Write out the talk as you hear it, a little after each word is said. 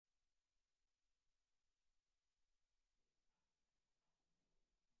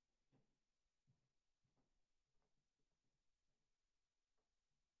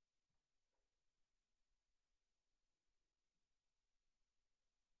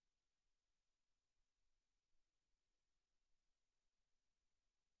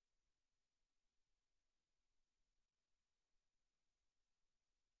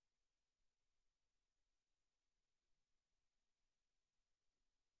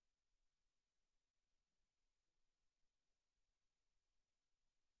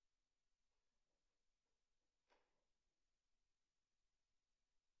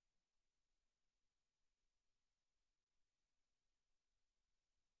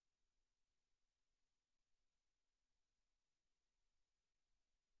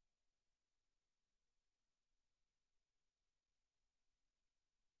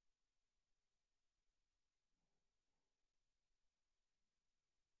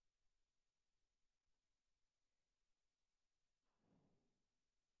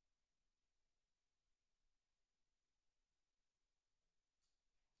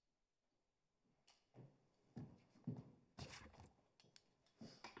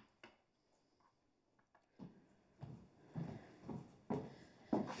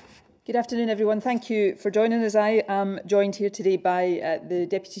Good afternoon, everyone. Thank you for joining us. I am joined here today by the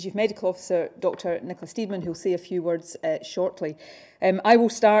Deputy Chief Medical Officer, Dr. Nicola Steedman, who will say a few words shortly. I will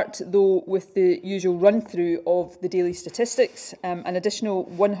start, though, with the usual run-through of the daily statistics. An additional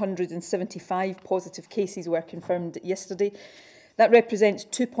 175 positive cases were confirmed yesterday. That represents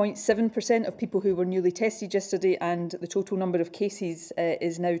 2.7% of people who were newly tested yesterday, and the total number of cases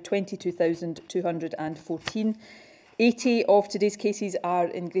is now 22,214. 80 of today's cases are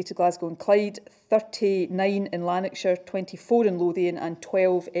in Greater Glasgow and Clyde, 39 in Lanarkshire, 24 in Lothian and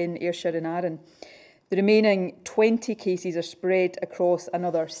 12 in Ayrshire and Arran. The remaining 20 cases are spread across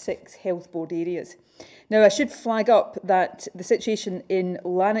another 6 health board areas. Now, I should flag up that the situation in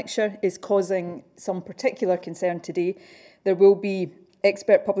Lanarkshire is causing some particular concern today. There will be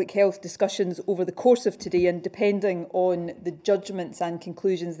expert public health discussions over the course of today, and depending on the judgments and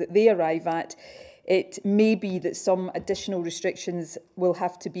conclusions that they arrive at, it may be that some additional restrictions will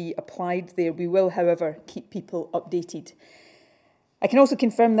have to be applied there. We will, however, keep people updated. I can also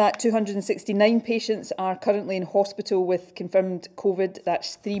confirm that 269 patients are currently in hospital with confirmed COVID.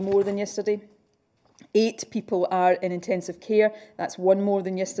 That's 3 more than yesterday. 8 people are in intensive care. That's 1 more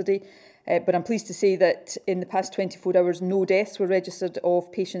than yesterday. But I'm pleased to say that in the past 24 hours, no deaths were registered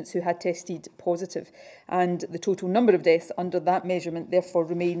of patients who had tested positive. And the total number of deaths under that measurement, therefore,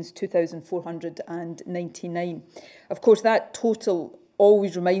 remains 2,499. Of course, that total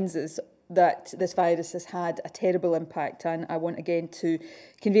always reminds us that this virus has had a terrible impact. And I want again to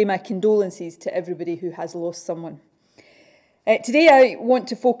convey my condolences to everybody who has lost someone. Today I want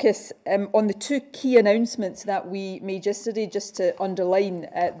to focus on the 2 key announcements that we made yesterday, just to underline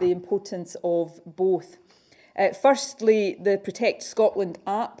the importance of both. Firstly, the Protect Scotland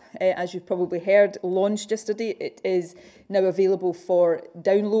app, as you've probably heard, launched yesterday. It is now available for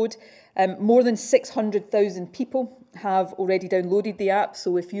download. More than 600,000 people have already downloaded the app,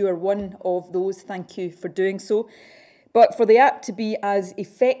 so if you are one of those, thank you for doing so. But for the app to be as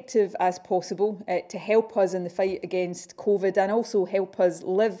effective as possible, to help us in the fight against COVID and also help us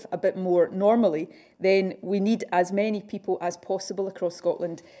live a bit more normally, then we need as many people as possible across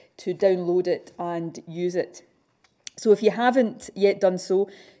Scotland to download it and use it. So if you haven't yet done so,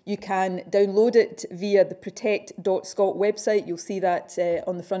 you can download it via the protect.scot website. You'll see that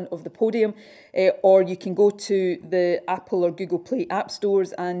on the front of the podium. Or you can go to the Apple or Google Play app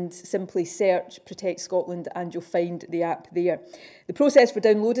stores and simply search Protect Scotland and you'll find the app there. The process for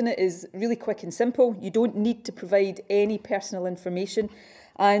downloading it is really quick and simple. You don't need to provide any personal information.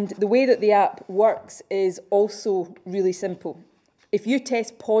 And the way that the app works is also really simple. If you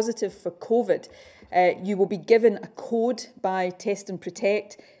test positive for COVID, you will be given a code by Test and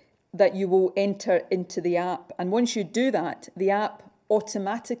Protect that you will enter into the app. And once you do that, the app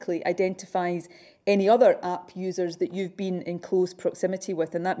automatically identifies any other app users that you've been in close proximity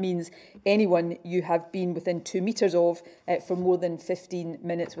with. And that means anyone you have been within 2 metres of for more than 15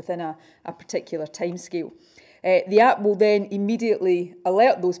 minutes within a particular timescale. The app will then immediately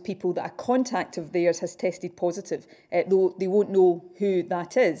alert those people that a contact of theirs has tested positive, though they won't know who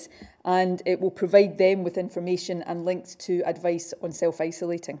that is, and it will provide them with information and links to advice on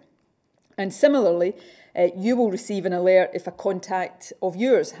self-isolating. And similarly, you will receive an alert if a contact of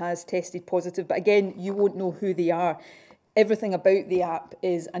yours has tested positive, but again, you won't know who they are. Everything about the app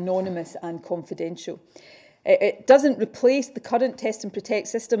is anonymous and confidential. It doesn't replace the current Test and Protect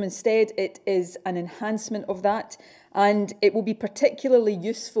system. Instead, it is an enhancement of that, and it will be particularly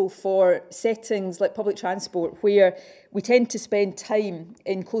useful for settings like public transport, where we tend to spend time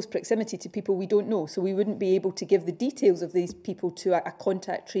in close proximity to people we don't know, so we wouldn't be able to give the details of these people to a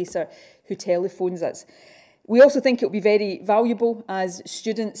contact tracer who telephones us. We also think it will be very valuable as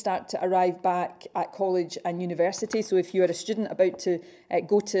students start to arrive back at college and university. So if you are a student about to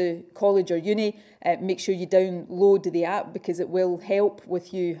go to college or uni, make sure you download the app, because it will help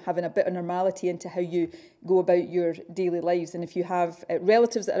with you having a bit of normality into how you go about your daily lives. And if you have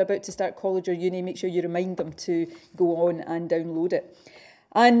relatives that are about to start college or uni, make sure you remind them to go on and download it.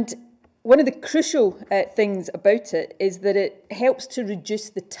 And one of the crucial things about it is that it helps to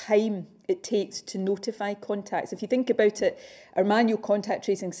reduce the time it takes to notify contacts. If you think about it, our manual contact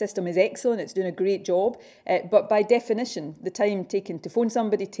tracing system is excellent, it's doing a great job, but by definition, the time taken to phone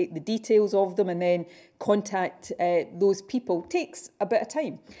somebody, take the details of them and then contact those people takes a bit of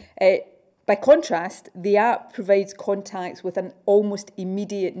time. By contrast, the app provides contacts with an almost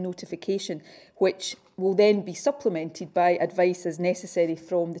immediate notification, which will then be supplemented by advice as necessary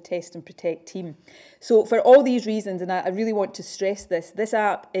from the Test and Protect team. So for all these reasons, and I really want to stress this, this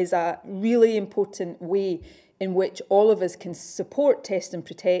app is a really important way in which all of us can support Test and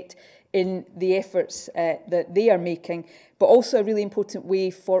Protect in the efforts that they are making, but also a really important way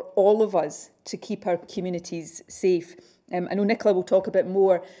for all of us to keep our communities safe. I know Nicola will talk a bit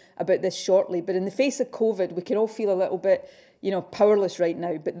more about this shortly, but in the face of COVID, we can all feel a little bit, powerless right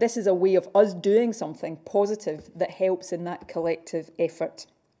now, but this is a way of us doing something positive that helps in that collective effort.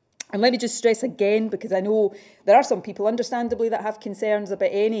 And let me just stress again, because I know there are some people, understandably, that have concerns about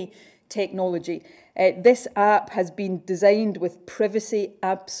any technology. This app has been designed with privacy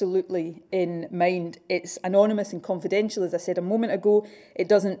absolutely in mind. It's anonymous and confidential, as I said a moment ago. It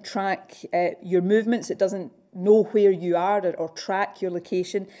doesn't track your movements. It doesn't know where you are or track your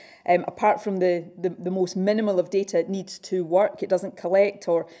location. Apart from the most minimal of data it needs to work, it doesn't collect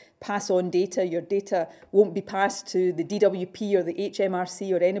or pass on data. Your data won't be passed to the DWP or the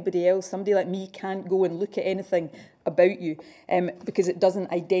HMRC or anybody else. Somebody like me can't go and look at anything about you because it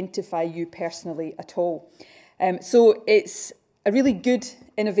doesn't identify you personally at all. So it's a really good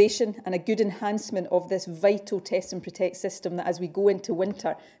innovation and a good enhancement of this vital Test and Protect system that as we go into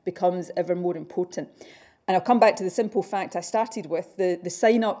winter becomes ever more important. And I'll come back to the simple fact I started with. The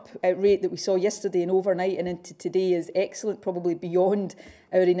sign-up rate that we saw yesterday and overnight and into today is excellent, probably beyond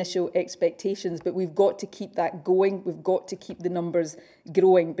our initial expectations, but we've got to keep that going. We've got to keep the numbers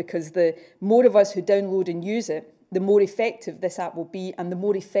growing, because the more of us who download and use it, the more effective this app will be, and the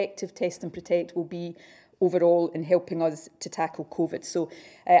more effective Test and Protect will be overall in helping us to tackle COVID. So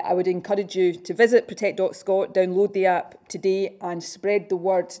I would encourage you to visit protect.scot, download the app today and spread the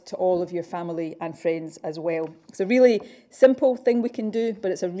word to all of your family and friends as well. It's a really simple thing we can do,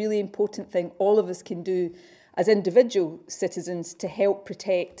 but it's a really important thing all of us can do as individual citizens to help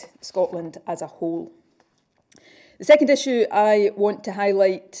protect Scotland as a whole. The second issue I want to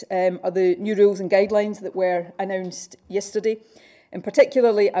highlight are the new rules and guidelines that were announced yesterday. And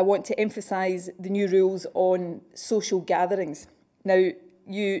particularly, I want to emphasise the new rules on social gatherings. Now,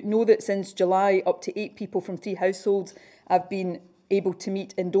 you know that since July, up to 8 people from 3 households have been able to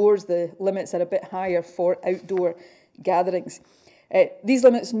meet indoors. The limits are a bit higher for outdoor gatherings. These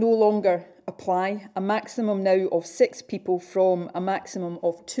limits no longer apply. A maximum now of 6 people from a maximum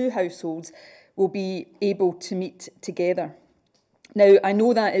of 2 households will be able to meet together. Now, I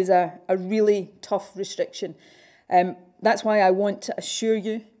know that is a really tough restriction. That's why I want to assure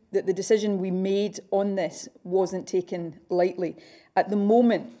you that the decision we made on this wasn't taken lightly. At the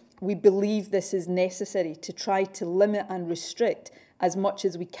moment, we believe this is necessary to try to limit and restrict as much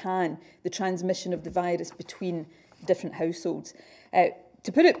as we can the transmission of the virus between different households.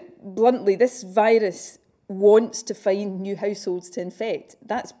 To put it bluntly, this virus wants to find new households to infect.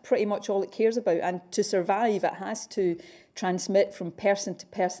 That's pretty much all it cares about. And to survive, it has to transmit from person to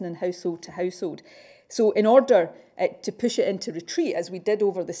person and household to household. So in order to push it into retreat, as we did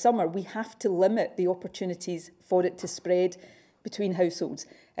over the summer, we have to limit the opportunities for it to spread between households.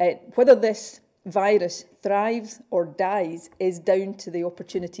 Whether this virus thrives or dies is down to the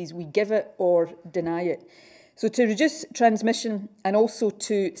opportunities we give it or deny it. So to reduce transmission and also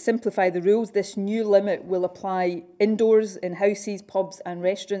to simplify the rules, this new limit will apply indoors, in houses, pubs and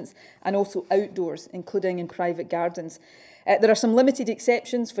restaurants, and also outdoors, including in private gardens. There are some limited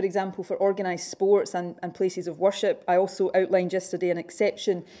exceptions, for example, for organised sports and places of worship. I also outlined yesterday an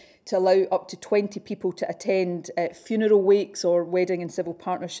exception to allow up to 20 people to attend funeral wakes or wedding and civil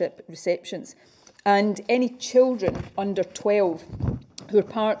partnership receptions. And any children under 12 who are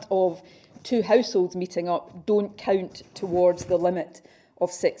part of 2 households meeting up don't count towards the limit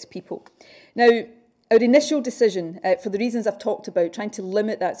of 6 people. Now, our initial decision, for the reasons I've talked about, trying to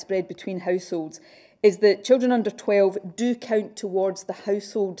limit that spread between households, is that children under 12 do count towards the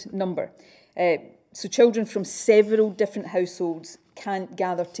household number. So children from several different households can't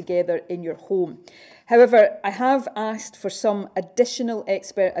gather together in your home. However, I have asked for some additional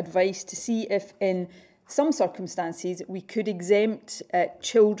expert advice to see if in some circumstances we could exempt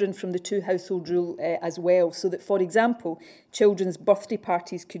children from the 2 household rule as well, so that, for example, children's birthday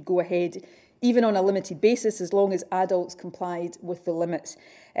parties could go ahead even on a limited basis as long as adults complied with the limits.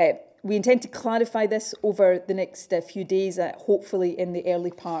 We intend to clarify this over the next few days, hopefully in the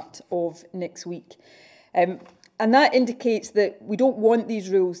early part of next week. And that indicates that we don't want these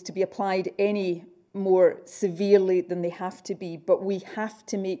rules to be applied any more severely than they have to be, but we have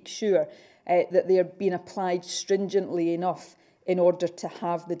to make sure that they are being applied stringently enough in order to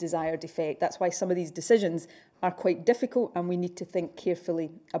have the desired effect. That's why some of these decisions are quite difficult and we need to think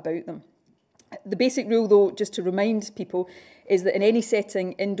carefully about them. The basic rule, though, just to remind people, is that in any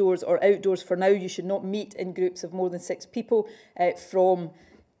setting, indoors or outdoors, for now, you should not meet in groups of more than 6 people from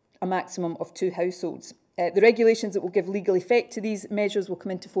a maximum of 2 households. The regulations that will give legal effect to these measures will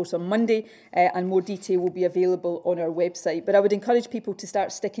come into force on Monday, and more detail will be available on our website. But I would encourage people to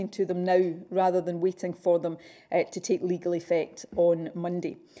start sticking to them now rather than waiting for them to take legal effect on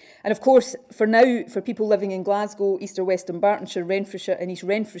Monday. And of course, for now, for people living in Glasgow, East or West Dunbartonshire, Renfrewshire and East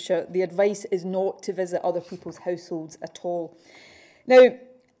Renfrewshire, the advice is not to visit other people's households at all. Now,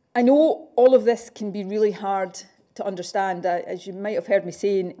 I know all of this can be really hard to understand. As you might have heard me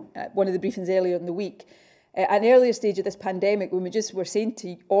saying at one of the briefings earlier in the week, at an earlier stage of this pandemic, when we just were saying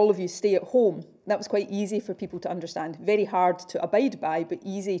to all of you, stay at home, that was quite easy for people to understand. Very hard to abide by, but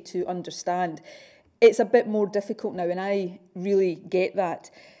easy to understand. It's a bit more difficult now, and I really get that.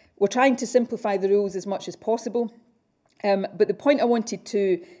 We're trying to simplify the rules as much as possible. But the point I wanted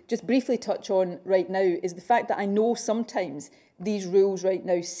to just briefly touch on right now is the fact that I know sometimes these rules right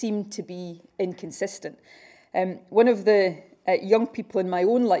now seem to be inconsistent. One of the young people in my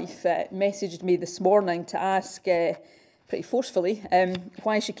own life messaged me this morning to ask, pretty forcefully,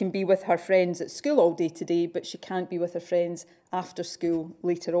 why she can be with her friends at school all day today, but she can't be with her friends after school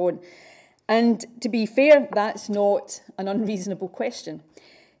later on. And to be fair, that's not an unreasonable question.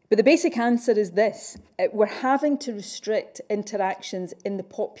 But the basic answer is this. We're having to restrict interactions in the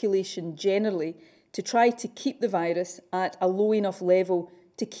population generally to try to keep the virus at a low enough level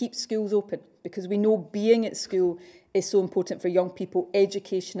to keep schools open, because we know being at school is so important for young people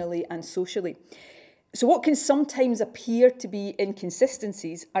educationally and socially. So what can sometimes appear to be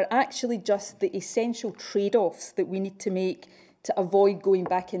inconsistencies are actually just the essential trade-offs that we need to make to avoid going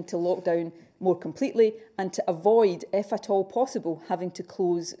back into lockdown more completely and to avoid, if at all possible, having to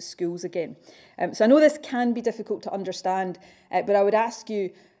close schools again. So I know this can be difficult to understand, but I would ask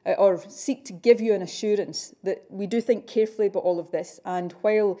you or seek to give you an assurance that we do think carefully about all of this, and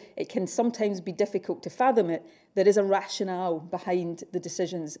while it can sometimes be difficult to fathom it, there is a rationale behind the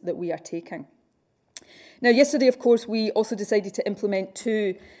decisions that we are taking. Now, yesterday, of course, we also decided to implement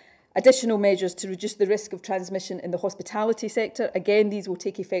 2 additional measures to reduce the risk of transmission in the hospitality sector. Again, these will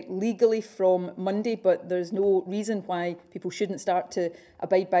take effect legally from Monday, but there's no reason why people shouldn't start to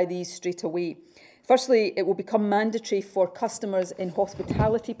abide by these straight away. Firstly, it will become mandatory for customers in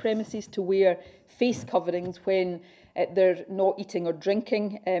hospitality premises to wear face coverings when they're not eating or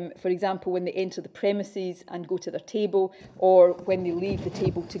drinking, for example, when they enter the premises and go to their table, or when they leave the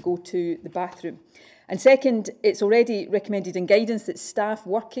table to go to the bathroom. And second, it's already recommended in guidance that staff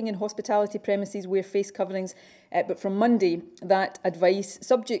working in hospitality premises wear face coverings, but from Monday, that advice,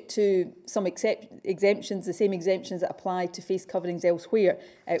 subject to some exemptions, the same exemptions that apply to face coverings elsewhere,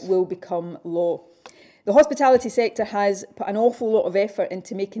 will become law. The hospitality sector has put an awful lot of effort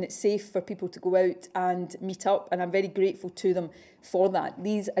into making it safe for people to go out and meet up, and I'm very grateful to them for that.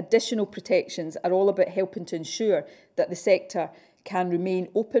 These additional protections are all about helping to ensure that the sector can remain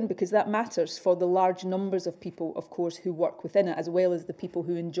open, because that matters for the large numbers of people, of course, who work within it, as well as the people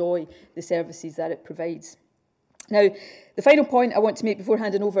who enjoy the services that it provides. Now, the final point I want to make before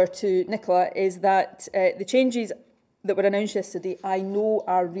handing over to Nicola is that the changes that were announced yesterday, I know,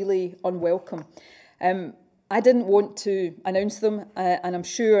 are really unwelcome. I didn't want to announce them, and I'm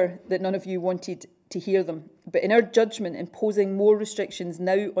sure that none of you wanted to hear them. But in our judgment, imposing more restrictions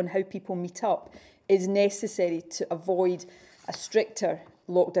now on how people meet up is necessary to avoid a stricter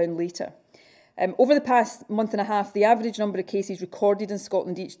lockdown later. Over the past month and a half, the average number of cases recorded in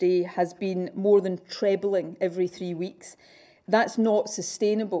Scotland each day has been more than trebling every 3 weeks. That's not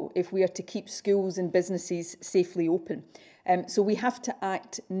sustainable if we are to keep schools and businesses safely open. So we have to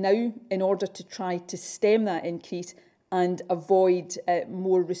act now in order to try to stem that increase and avoid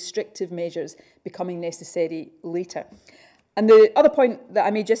more restrictive measures becoming necessary later. And the other point that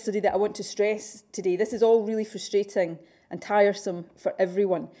I made yesterday that I want to stress today, this is all really frustrating and tiresome for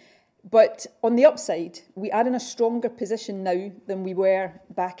everyone. But on the upside, we are in a stronger position now than we were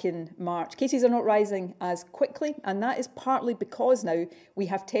back in March. Cases are not rising as quickly, and that is partly because now we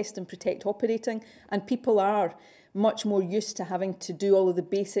have test and protect operating, and people are much more used to having to do all of the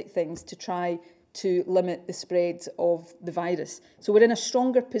basic things to try to limit the spread of the virus. So we're in a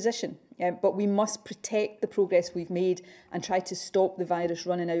stronger position, but we must protect the progress we've made and try to stop the virus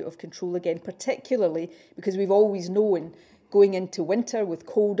running out of control again, particularly because we've always known going into winter with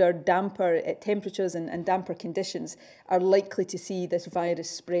colder, damper temperatures and damper conditions are likely to see this virus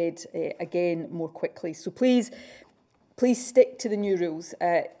spread again more quickly. So please stick to the new rules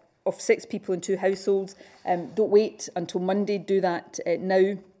of 6 people in 2 households. Don't wait until Monday, do that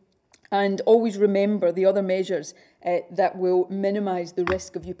now. And always remember the other measures that will minimise the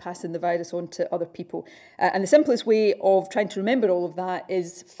risk of you passing the virus on to other people. And the simplest way of trying to remember all of that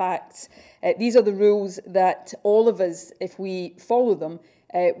is facts. These are the rules that all of us, if we follow them,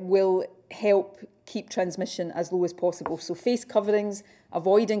 will help keep transmission as low as possible. So face coverings,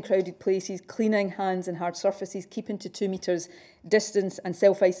 avoiding crowded places, cleaning hands and hard surfaces, keeping to 2 metres distance, and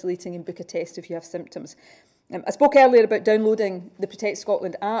self-isolating and book a test if you have symptoms. I spoke earlier about downloading the Protect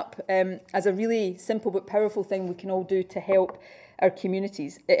Scotland app as a really simple but powerful thing we can all do to help our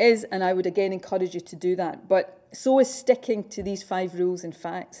communities. It is, and I would again encourage you to do that. But so is sticking to these 5 rules and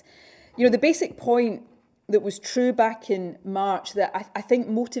facts. You know, the basic point that was true back in March that I think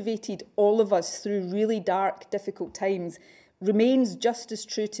motivated all of us through really dark, difficult times remains just as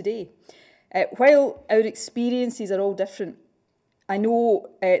true today. While our experiences are all different, I know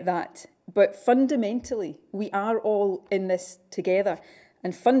that, but fundamentally, we are all in this together.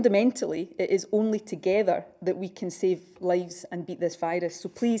 And fundamentally, it is only together that we can save lives and beat this virus. So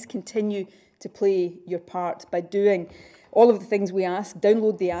please continue to play your part by doing all of the things we ask.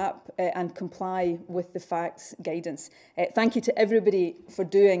 Download the app and comply with the facts guidance. Thank you to everybody for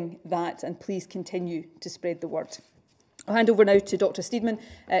doing that, and please continue to spread the word. I'll hand over now to Dr. Steedman,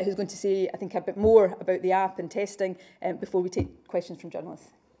 who's going to say, I think, a bit more about the app and testing before we take questions from journalists.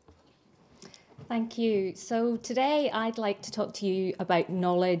 Thank you. So today I'd like to talk to you about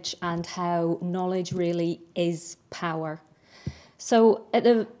knowledge and how knowledge really is power. So at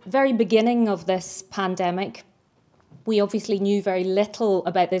the very beginning of this pandemic, we obviously knew very little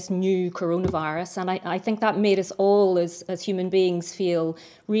about this new coronavirus, and I think that made us all as human beings feel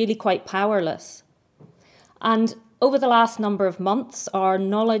really quite powerless. And over the last number of months, our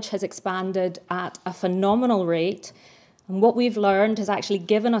knowledge has expanded at a phenomenal rate. And what we've learned has actually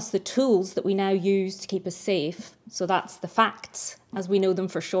given us the tools that we now use to keep us safe. So that's the facts, as we know them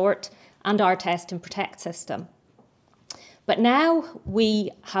for short, and our test and protect system. But now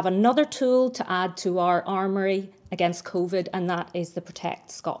we have another tool to add to our armoury against COVID, and that is the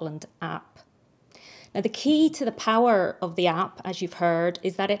Protect Scotland app. Now, the key to the power of the app, as you've heard,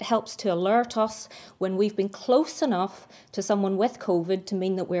 is that it helps to alert us when we've been close enough to someone with COVID to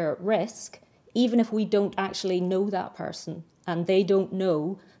mean that we're at risk, even if we don't actually know that person and they don't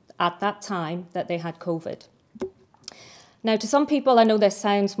know at that time that they had COVID. Now, to some people, I know this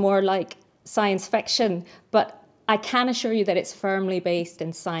sounds more like science fiction, but I can assure you that it's firmly based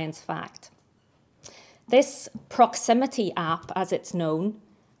in science fact. This proximity app, as it's known,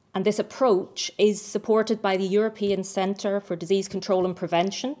 and this approach is supported by the European Centre for Disease Control and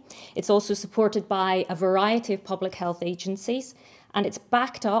Prevention. It's also supported by a variety of public health agencies, and it's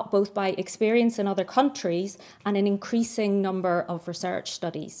backed up both by experience in other countries and an increasing number of research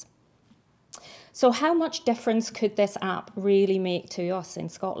studies. So how much difference could this app really make to us in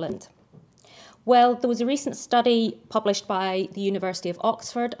Scotland? Well, there was a recent study published by the University of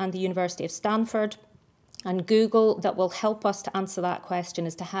Oxford and the University of Stanford and Google that will help us to answer that question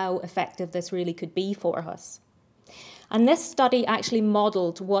as to how effective this really could be for us. And this study actually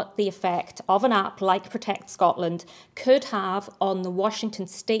modelled what the effect of an app like Protect Scotland could have on the Washington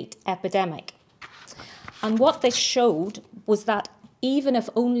state epidemic. And what this showed was that even if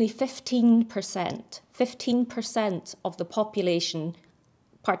only 15% of the population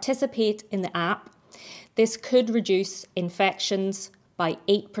participate in the app, this could reduce infections by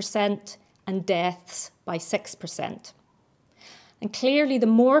 8% and deaths by 6%. And clearly, the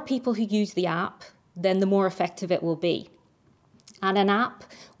more people who use the app, then the more effective it will be. And an app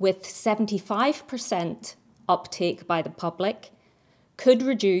with 75% uptake by the public could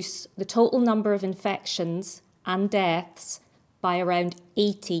reduce the total number of infections and deaths by around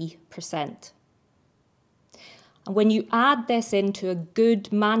 80%. And when you add this into a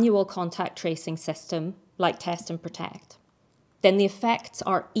good manual contact tracing system like Test and Protect, then the effects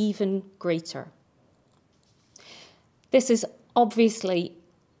are even greater. This is obviously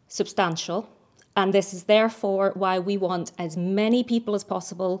substantial, and this is therefore why we want as many people as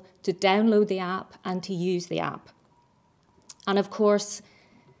possible to download the app and to use the app. And of course,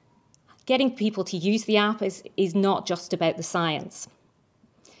 getting people to use the app is not just about the science.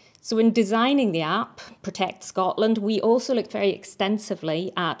 So in designing the app, Protect Scotland, we also looked very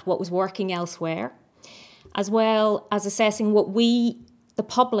extensively at what was working elsewhere, as well as assessing what we, the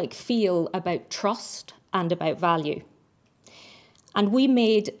public, feel about trust and about value. And we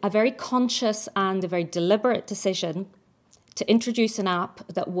made a very conscious and a very deliberate decision to introduce an app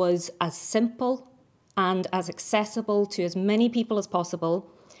that was as simple and as accessible to as many people as possible,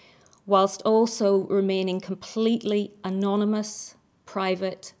 whilst also remaining completely anonymous,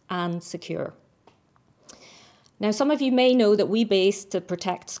 private, and secure. Now, some of you may know that we based the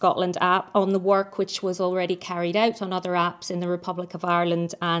Protect Scotland app on the work which was already carried out on other apps in the Republic of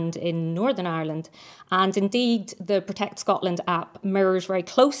Ireland and in Northern Ireland. And indeed, the Protect Scotland app mirrors very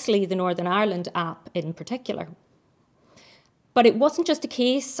closely the Northern Ireland app in particular. But it wasn't just a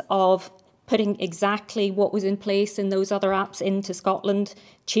case of putting exactly what was in place in those other apps into Scotland,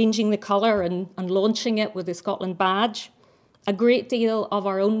 changing the colour and launching it with the Scotland badge. A great deal of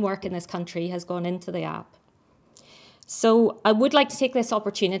our own work in this country has gone into the app. So I would like to take this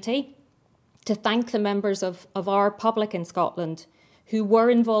opportunity to thank the members of our public in Scotland who were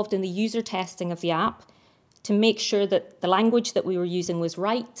involved in the user testing of the app to make sure that the language that we were using was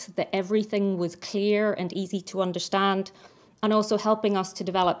right, that everything was clear and easy to understand, and also helping us to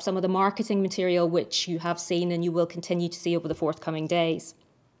develop some of the marketing material which you have seen and you will continue to see over the forthcoming days.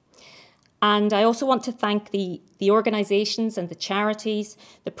 And I also want to thank the organisations and the charities,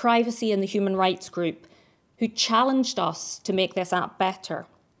 the privacy and the human rights group who challenged us to make this app better,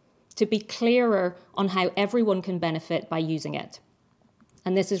 to be clearer on how everyone can benefit by using it.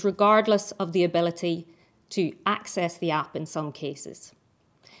 And this is regardless of the ability to access the app in some cases.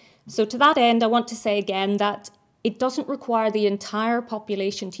 So to that end, I want to say again that it doesn't require the entire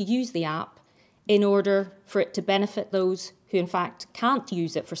population to use the app in order for it to benefit those who in fact can't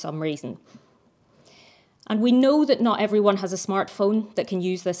use it for some reason. And we know that not everyone has a smartphone that can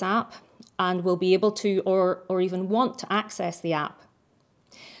use this app and will be able to or even want to access the app.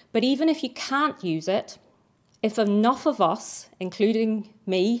 But even if you can't use it, if enough of us, including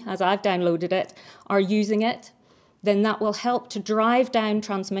me, as I've downloaded it, are using it, then that will help to drive down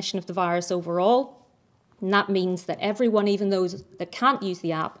transmission of the virus overall. And that means that everyone, even those that can't use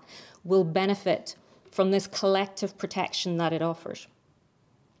the app, will benefit from this collective protection that it offers.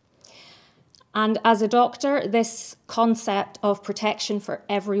 And as a doctor, this concept of protection for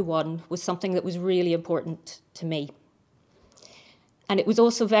everyone was something that was really important to me. And it was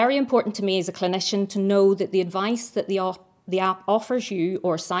also very important to me as a clinician to know that the advice that the app offers you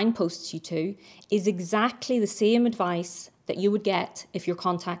or signposts you to is exactly the same advice that you would get if you're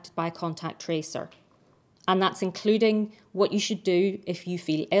contacted by a contact tracer. And that's including what you should do if you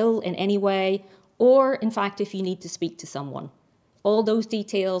feel ill in any way, or in fact, if you need to speak to someone. All those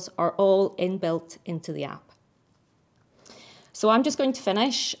details are all inbuilt into the app. So I'm just going to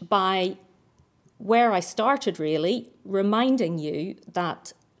finish by where I started, really, reminding you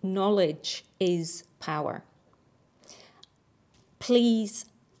that knowledge is power. Please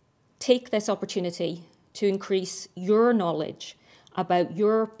take this opportunity to increase your knowledge about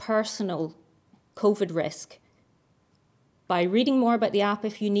your personal COVID risk by reading more about the app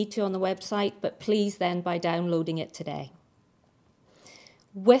if you need to on the website, but please then by downloading it today.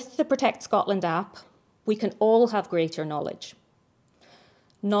 With the Protect Scotland app, we can all have greater knowledge.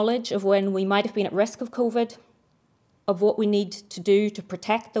 Knowledge of when we might have been at risk of COVID, of what we need to do to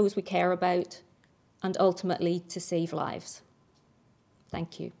protect those we care about, and ultimately to save lives.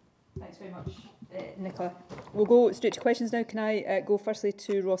 Thank you. Thanks very much, Nicola. We'll go straight to questions now. Can I go firstly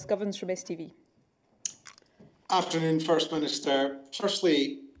to Ross Govans from STV? Afternoon, First Minister.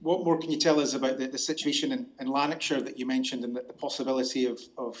 Firstly, what more can you tell us about the situation in Lanarkshire that you mentioned and the possibility of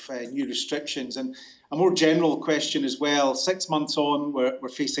new restrictions? And a more general question as well. 6 months on, we're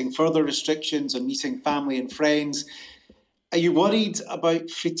facing further restrictions on meeting family and friends. Are you worried about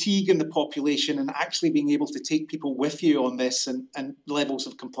fatigue in the population and actually being able to take people with you on this and levels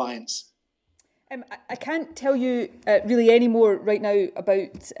of compliance? I can't tell you really any more right now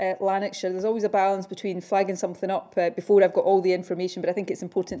about Lanarkshire. There's always a balance between flagging something up before I've got all the information, but I think it's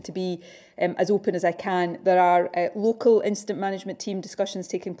important to be as open as I can. There are local incident management team discussions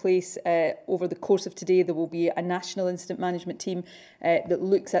taking place over the course of today. There will be a national incident management team that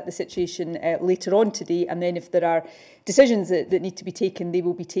looks at the situation later on today, and then if there are decisions that need to be taken, they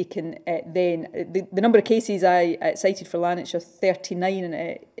will be taken then. The number of cases I cited for Lanarkshire,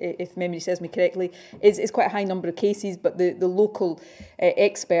 39, if memory serves me correctly, is quite a high number of cases, but the local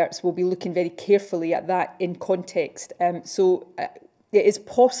experts will be looking very carefully at that in context. So it is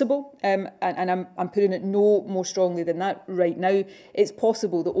possible, and I'm putting it no more strongly than that right now, it's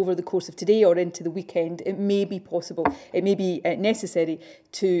possible that over the course of today or into the weekend, it may be possible, it may be necessary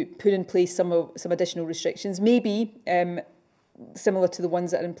to put in place some additional restrictions, maybe similar to the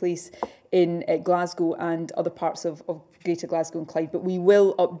ones that are in place in Glasgow and other parts of Greater Glasgow and Clyde, but we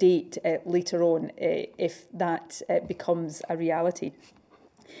will update later on if that becomes a reality.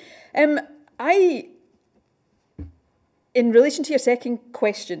 In relation to your second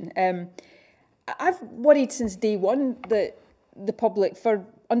question, I've worried since day one that the public, for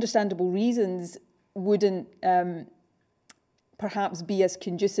understandable reasons, wouldn't perhaps be as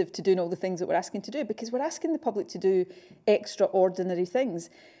conducive to doing all the things that we're asking to do, because we're asking the public to do extraordinary things.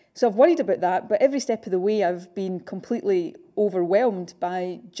 So I've worried about that, but every step of the way I've been completely overwhelmed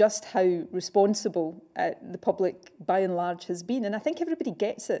by just how responsible the public by and large has been. And I think everybody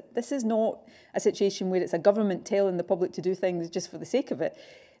gets it. This is not a situation where it's a government telling the public to do things just for the sake of it.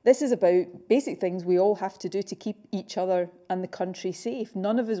 This is about basic things we all have to do to keep each other and the country safe.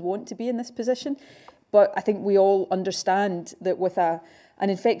 None of us want to be in this position, but I think we all understand that with an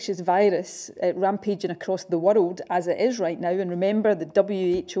infectious virus rampaging across the world as it is right now, and remember the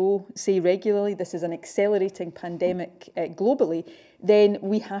WHO say regularly this is an accelerating pandemic globally, then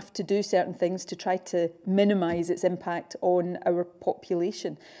we have to do certain things to try to minimise its impact on our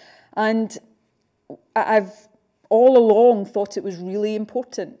population. And I've all along thought it was really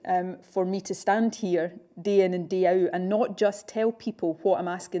important for me to stand here day in and day out and not just tell people what I'm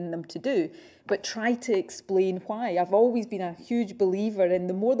asking them to do, but try to explain why. I've always been a huge believer in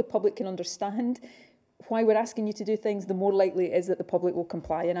the more the public can understand why we're asking you to do things, the more likely it is that the public will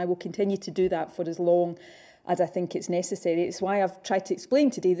comply. And I will continue to do that for as long as I think it's necessary. It's why I've tried to explain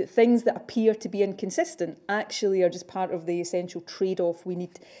today that things that appear to be inconsistent actually are just part of the essential trade-off we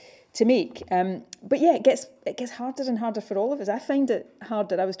need to make. But yeah, it gets harder and harder for all of us. I find it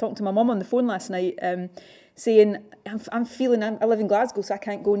harder. I was talking to my mum on the phone last night, saying I live in Glasgow, so I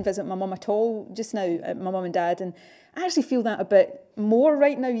can't go and visit my mum at all just now, my mum and dad, and I actually feel that a bit more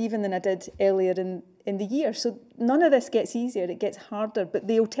right now even than I did earlier in the year. So none of this gets easier, it gets harder, but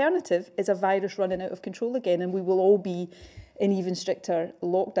the alternative is a virus running out of control again, and we will all be in even stricter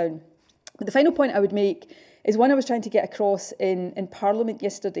lockdown. But the final point I would make is one I was trying to get across in Parliament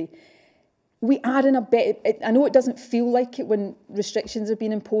yesterday. We are in a bit, I know it doesn't feel like it when restrictions are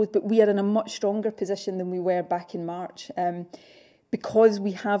being imposed, but we are in a much stronger position than we were back in March because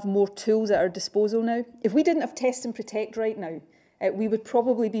we have more tools at our disposal now. If we didn't have Test and Protect right now, we would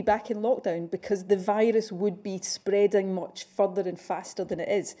probably be back in lockdown because the virus would be spreading much further and faster than it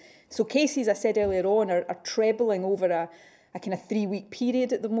is. So cases, I said earlier on, are trebling over a kind of 3-week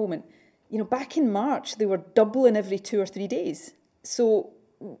period at the moment. You know, back in March, they were doubling every 2 or 3 days. So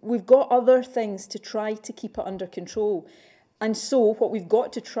we've got other things to try to keep it under control. And so what we've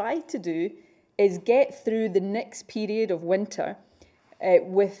got to try to do is get through the next period of winter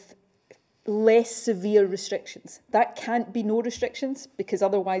with less severe restrictions. That can't be no restrictions because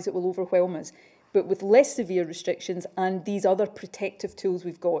otherwise it will overwhelm us. But with less severe restrictions and these other protective tools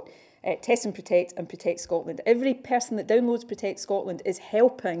we've got, Test and Protect Scotland. Every person that downloads Protect Scotland is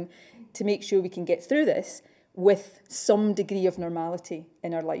helping to make sure we can get through this with some degree of normality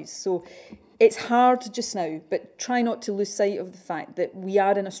in our lives. So it's hard just now, but try not to lose sight of the fact that we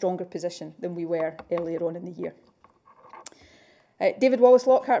are in a stronger position than we were earlier on in the year. David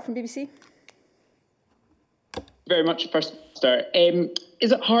Wallace-Lockhart from BBC. Very much, First Minister.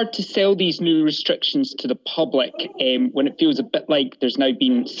 Is it hard to sell these new restrictions to the public when it feels a bit like there's now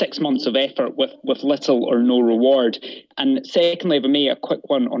been 6 months of effort with little or no reward? And secondly, if I may, a quick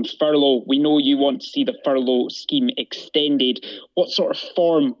one on furlough. We know you want to see the furlough scheme extended. What sort of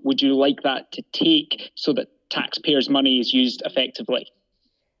form would you like that to take so that taxpayers' money is used effectively?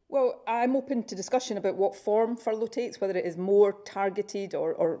 Well, I'm open to discussion about what form furlough takes, whether it is more targeted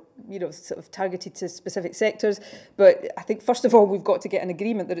or you know, sort of targeted to specific sectors. But I think, first of all, we've got to get an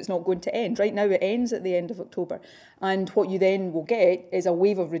agreement that it's not going to end. Right now, it ends at the end of October. And what you then will get is a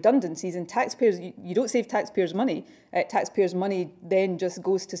wave of redundancies. And taxpayers, you don't save taxpayers' money. Taxpayers' money then just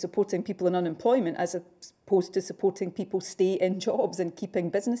goes to supporting people in unemployment as opposed to supporting people stay in jobs and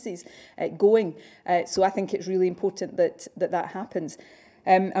keeping businesses going. So I think it's really important that happens.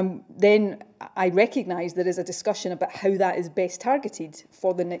 And then I recognise there is a discussion about how that is best targeted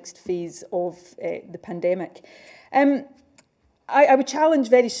for the next phase of the pandemic. I would challenge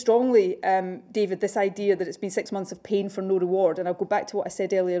very strongly, David, this idea that it's been 6 months of pain for no reward. And I'll go back to what I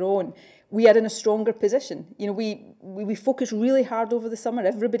said earlier on. We are in a stronger position. You know, we focused really hard over the summer.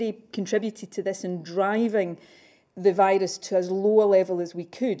 Everybody contributed to this in driving the virus to as low a level as we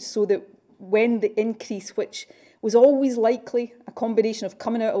could, so that when the increase, which was always likely a combination of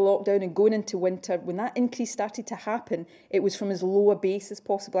coming out of lockdown and going into winter, when that increase started to happen, it was from as low a base as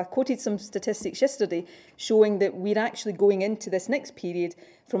possible. I quoted some statistics yesterday showing that we're actually going into this next period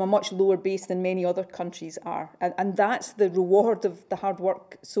from a much lower base than many other countries are. And that's the reward of the hard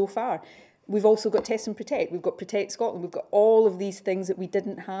work so far. We've also got Test and Protect. We've got Protect Scotland. We've got all of these things that we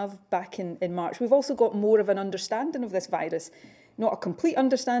didn't have back in March. We've also got more of an understanding of this virus. Not a complete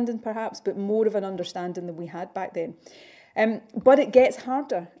understanding, perhaps, but more of an understanding than we had back then. But it gets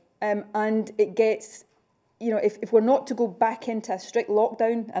harder. And it gets, you know, if we're not to go back into a strict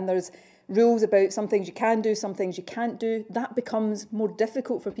lockdown and there's rules about some things you can do, some things you can't do, that becomes more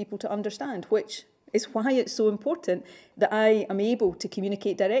difficult for people to understand, which is why it's so important that I am able to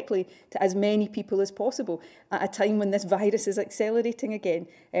communicate directly to as many people as possible at a time when this virus is accelerating again,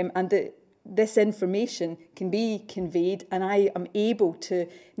 and that this information can be conveyed, and I am able to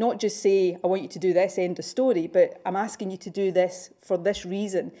not just say, I want you to do this, end of story, but I'm asking you to do this for this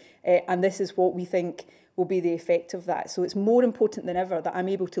reason, and this is what we think will be the effect of that. So it's more important than ever that I'm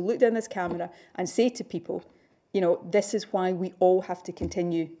able to look down this camera and say to people, you know, this is why we all have to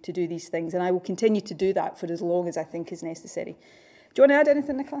continue to do these things, and I will continue to do that for as long as I think is necessary. Do you want to add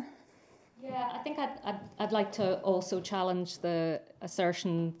anything, Nicola? Yeah, I think I'd like to also challenge the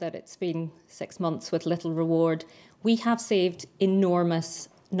assertion that it's been 6 months with little reward. We have saved enormous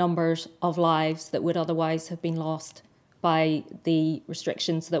numbers of lives that would otherwise have been lost by the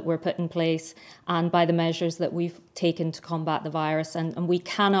restrictions that were put in place and by the measures that we've taken to combat the virus. And we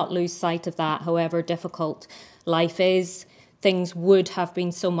cannot lose sight of that, however difficult life is. Things would have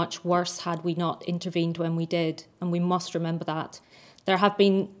been so much worse had we not intervened when we did, and we must remember that. There have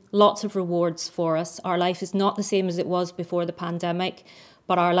been lots of rewards for us. Our life is not the same as it was before the pandemic,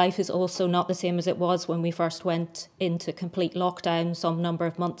 but our life is also not the same as it was when we first went into complete lockdown some number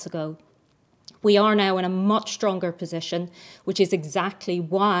of months ago. We are now in a much stronger position, which is exactly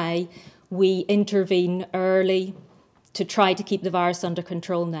why we intervene early to try to keep the virus under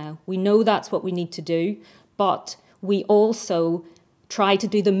control now. We know that's what we need to do, but we also try to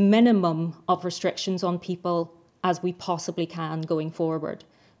do the minimum of restrictions on people as we possibly can going forward.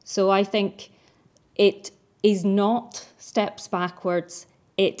 So I think it is not steps backwards,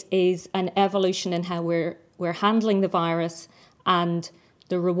 it is an evolution in how we're handling the virus, and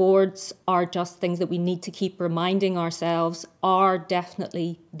the rewards are just things that we need to keep reminding ourselves are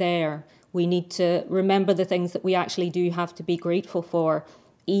definitely there. We need to remember the things that we actually do have to be grateful for,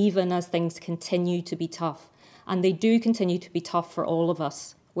 even as things continue to be tough. And they do continue to be tough for all of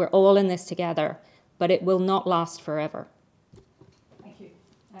us. We're all in this together, but it will not last forever. Thank you.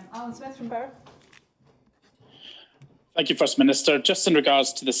 Alan Smith from Borough. Thank you, First Minister. Just in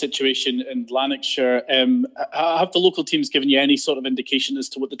regards to the situation in Lanarkshire, have the local teams given you any sort of indication as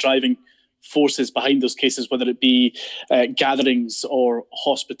to what the driving forces behind those cases, whether it be gatherings or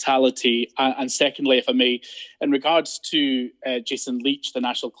hospitality? And secondly, if I may, in regards to Jason Leach, the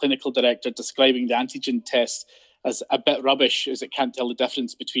National Clinical Director, describing the antigen test as a bit rubbish as it can't tell the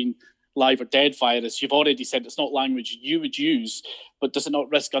difference between live or dead virus, you've already said it's not language you would use, but does it not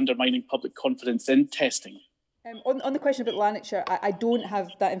risk undermining public confidence in testing? On the question about Lanarkshire, I don't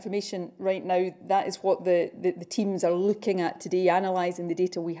have that information right now. That is what the teams are looking at today, analysing the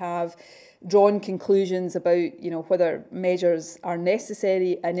data we have, drawn conclusions about, you know, whether measures are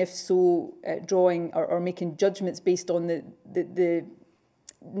necessary, and if so, drawing or making judgments based on the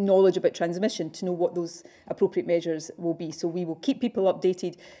knowledge about transmission to know what those appropriate measures will be. So we will keep people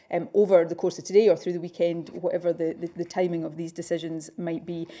updated over the course of today or through the weekend, whatever the timing of these decisions might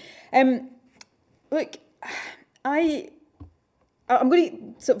be. Look, I'm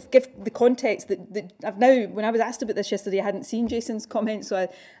going to sort of give the context that I've now, when I was asked about this yesterday, I hadn't seen Jason's comment, so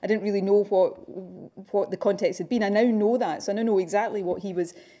I didn't really know what the context had been. I now know that, so I now know exactly what he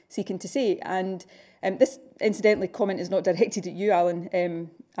was seeking to say. And this, incidentally, comment is not directed at you, Alan,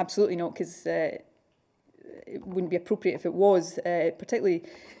 absolutely not, because it wouldn't be appropriate if it was, particularly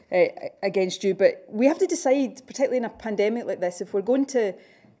against you. But we have to decide, particularly in a pandemic like this, if we're going to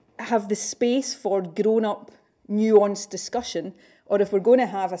have the space for grown-up, nuanced discussion, or if we're going to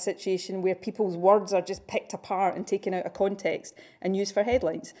have a situation where people's words are just picked apart and taken out of context and used for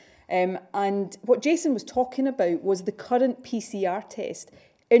headlines. And what Jason was talking about was the current PCR test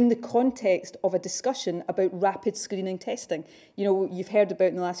in the context of a discussion about rapid screening testing. You know, you've heard about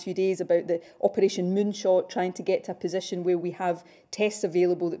in the last few days about the Operation Moonshot, trying to get to a position where we have tests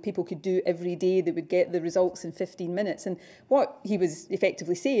available that people could do every day that would get the results in 15 minutes. And what he was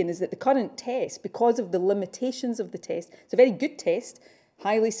effectively saying is that the current test, because of the limitations of the test, it's a very good test,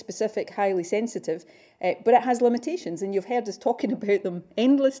 highly specific, highly sensitive, but it has limitations. And you've heard us talking about them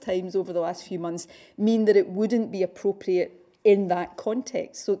endless times over the last few months, mean that it wouldn't be appropriate in that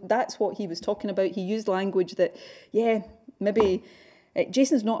context. So that's what he was talking about. He used language that, yeah, maybe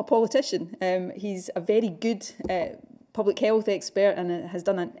Jason's not a politician. He's a very good public health expert and has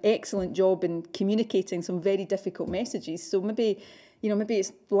done an excellent job in communicating some very difficult messages. So maybe, you know, maybe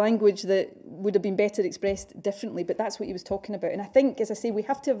it's language that would have been better expressed differently, but that's what he was talking about. And I think, as I say, we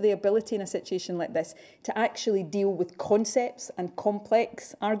have to have the ability in a situation like this to actually deal with concepts and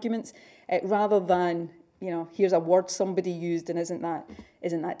complex arguments rather than, you know, here's a word somebody used and isn't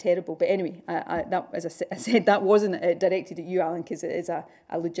that terrible? But anyway, that, as I said, that wasn't directed at you, Alan, because it is a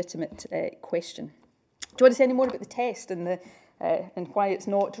legitimate question. Do you want to say any more about the test and why it's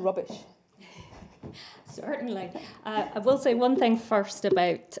not rubbish? Certainly. I will say one thing first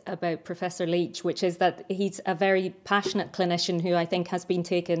about Professor Leach, which is that he's a very passionate clinician who I think has been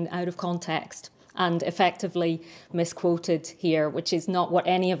taken out of context and effectively misquoted here, which is not what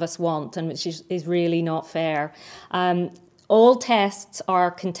any of us want and which is really not fair. All tests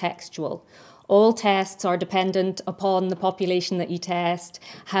are contextual. All tests are dependent upon the population that you test,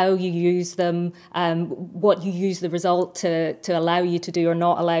 how you use them, what you use the result to allow you to do or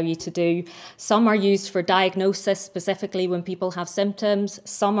not allow you to do. Some are used for diagnosis, specifically when people have symptoms.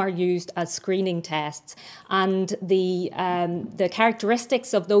 Some are used as screening tests. And the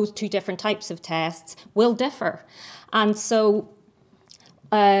characteristics of those two different types of tests will differ. And so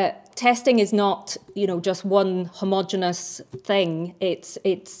testing is not, just one homogenous thing.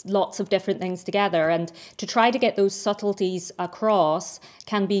 It's lots of different things together, and to try to get those subtleties across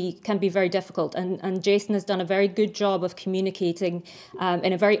can be very difficult. And Jason has done a very good job of communicating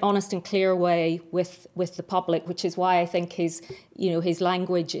in a very honest and clear way with the public, which is why I think his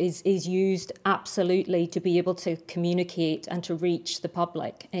language is used absolutely to be able to communicate and to reach the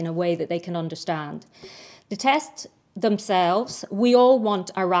public in a way that they can understand. The test themselves, we all want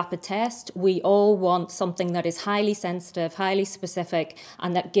a rapid test. We all want something that is highly sensitive, highly specific,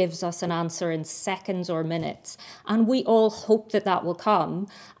 and that gives us an answer in seconds or minutes. And we all hope that that will come.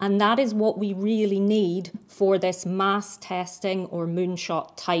 And that is what we really need for this mass testing or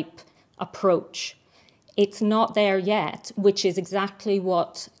moonshot type approach. It's not there yet, which is exactly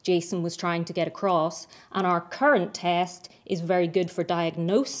what Jason was trying to get across. And our current test is very good for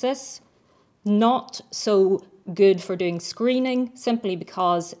diagnosis, not so good for doing screening, simply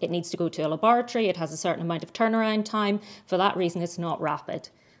because it needs to go to a laboratory. It has a certain amount of turnaround time. For that reason, it's not rapid.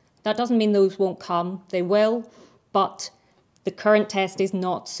 That doesn't mean those won't come. They will, but the current test is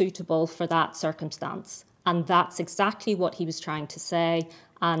not suitable for that circumstance. And that's exactly what he was trying to say,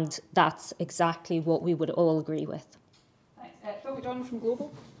 and that's exactly what we would all agree with. Thanks. Phil McDonald from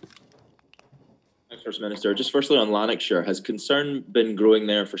Global. First Minister, just firstly on Lanarkshire, has concern been growing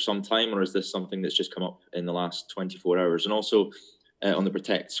there for some time, or is this something that's just come up in the last 24 hours? And also on the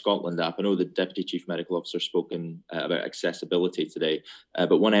Protect Scotland app, I know the Deputy Chief Medical Officer spoken about accessibility today,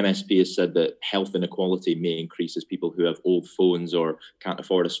 but one MSP has said that health inequality may increase as people who have old phones or can't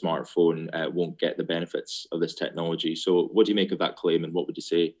afford a smartphone won't get the benefits of this technology. So what do you make of that claim, and what would you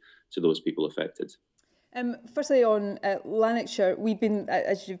say to those people affected? Firstly, on Lanarkshire, we've been,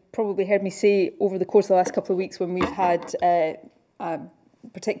 as you've probably heard me say, over the course of the last couple of weeks when we've had a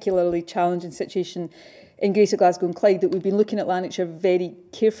particularly challenging situation in Greater Glasgow and Clyde, that we've been looking at Lanarkshire very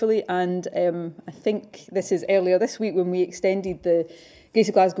carefully. And I think this is earlier this week when we extended the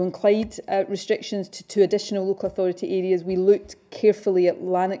Greater Glasgow and Clyde restrictions to 2 additional local authority areas. We looked carefully at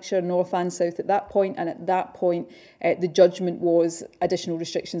Lanarkshire, north and south at that point, and at that point the judgment was additional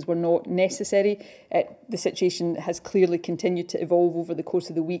restrictions were not necessary. The situation has clearly continued to evolve over the course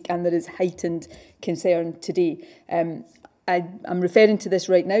of the week, and there is heightened concern today. I'm referring to this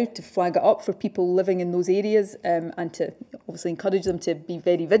right now to flag it up for people living in those areas, and to obviously encourage them to be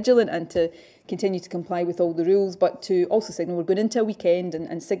very vigilant and to continue to comply with all the rules, but to also signal we're going into a weekend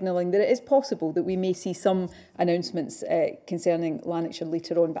and signalling that it is possible that we may see some announcements concerning Lanarkshire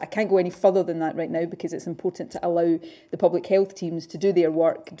later on. But I can't go any further than that right now, because it's important to allow the public health teams to do their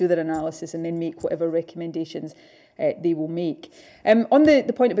work, do their analysis, and then make whatever recommendations they will make. On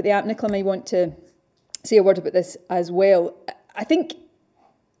the point about the app, Nicola may want to say a word about this as well. I think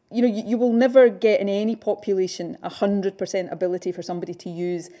you will never get in any population 100% ability for somebody to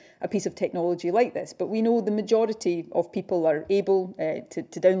use a piece of technology like this, but we know the majority of people are able to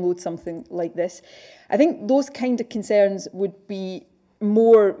download something like this. I think those kind of concerns would be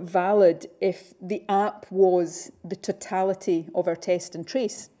more valid if the app was the totality of our test and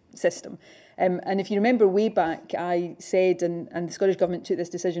trace system. And if you remember way back, I said, and the Scottish Government took this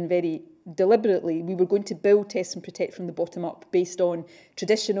decision very deliberately, we were going to build Test and Protect from the bottom up based on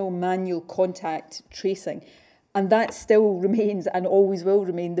traditional manual contact tracing. And that still remains and always will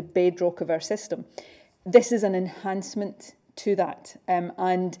remain the bedrock of our system. This is an enhancement to that.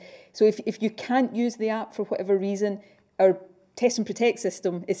 And so if you can't use the app for whatever reason, our Test and Protect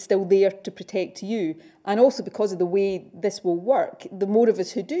system is still there to protect you. And also because of the way this will work, the more of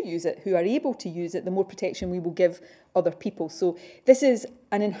us who do use it, who are able to use it, the more protection we will give other people. So this is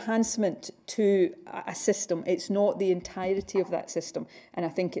an enhancement to a system. It's not the entirety of that system. And I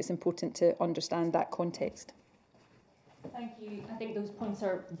think it's important to understand that context. Thank you. I think those points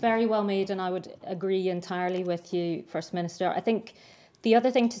are very well made, and I would agree entirely with you, First Minister. I think The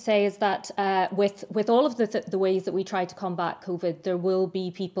other thing to say is that with all of the ways that we try to combat COVID, there will be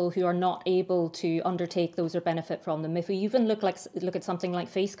people who are not able to undertake those or benefit from them. If we even look at something like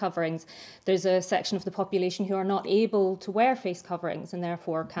face coverings, there's a section of the population who are not able to wear face coverings and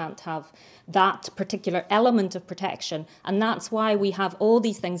therefore can't have that particular element of protection. And that's why we have all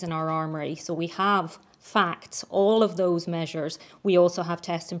these things in our armoury. So we have facts, all of those measures. We also have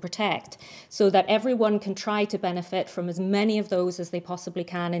test and protect, so that everyone can try to benefit from as many of those as they possibly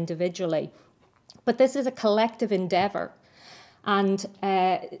can individually. But this is a collective endeavour. And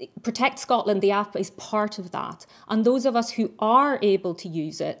Protect Scotland, the app, is part of that. And those of us who are able to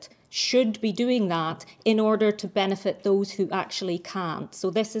use it should be doing that in order to benefit those who actually can't. So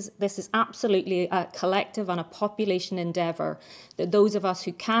this is absolutely a collective and a population endeavour, that those of us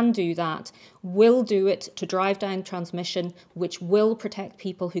who can do that will do it to drive down transmission, which will protect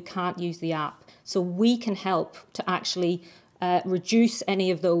people who can't use the app. So we can help to actually reduce any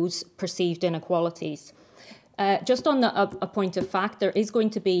of those perceived inequalities. Just on a point of fact, there is going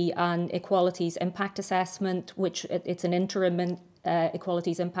to be an equalities impact assessment, which it's an interim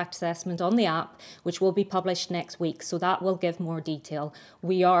equalities impact assessment on the app, which will be published next week. So that will give more detail.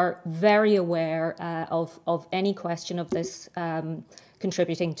 We are very aware of any question of this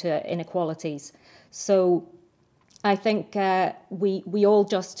contributing to inequalities. So I think we all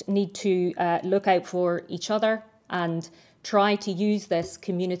just need to look out for each other and try to use this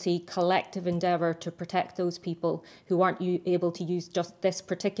community collective endeavour to protect those people who aren't able to use just this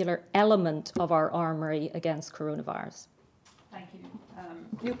particular element of our armoury against coronavirus. Thank you.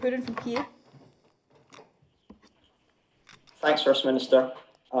 Neil Pooran from PA. Thanks, First Minister.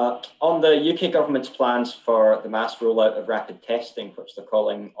 On the UK government's plans for the mass rollout of rapid testing, which they're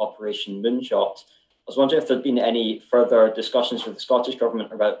calling Operation Moonshot, I was wondering if there'd been any further discussions with the Scottish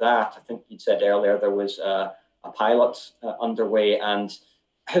Government about that. I think you'd said earlier there was a pilot underway, and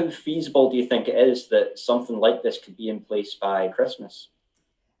how feasible do you think it is that something like this could be in place by Christmas?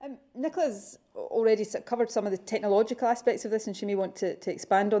 Nicola's already covered some of the technological aspects of this, and she may want to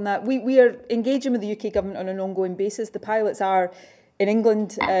expand on that. We are engaging with the UK government on an ongoing basis. The pilots are in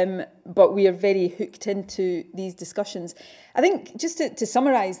England, but we are very hooked into these discussions. I think just to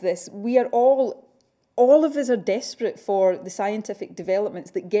summarise this, we are all of us are desperate for the scientific developments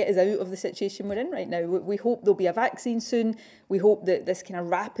that get us out of the situation we're in right now. We hope there'll be a vaccine soon. We hope that this kind of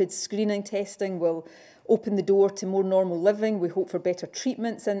rapid screening testing will open the door to more normal living. We hope for better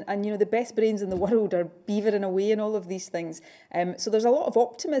treatments, and you know, the best brains in the world are beavering away in all of these things. So there's a lot of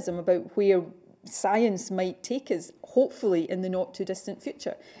optimism about where science might take us, hopefully in the not too distant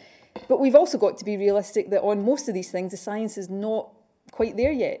future. But we've also got to be realistic that on most of these things, the science is not quite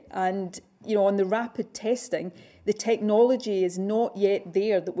there yet. And you know, on the rapid testing, the technology is not yet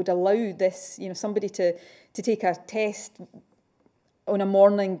there that would allow this, you know, somebody to take a test on a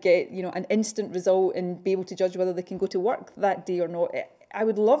morning, get, you know, an instant result and be able to judge whether they can go to work that day or not. I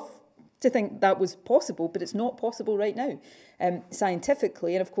would love to think that was possible, but it's not possible right now,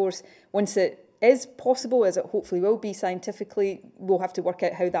 scientifically. And of course, once it is possible, as it hopefully will be scientifically, we'll have to work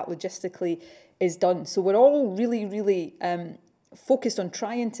out how that logistically is done. So we're all really focused on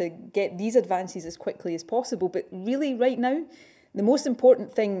trying to get these advances as quickly as possible. But really right now, the most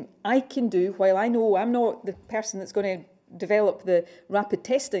important thing I can do, while I know I'm not the person that's going to develop the rapid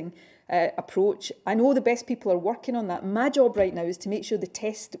testing approach, I know the best people are working on that. My job right now is to make sure the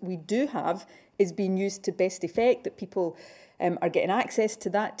test we do have is being used to best effect, that people are getting access to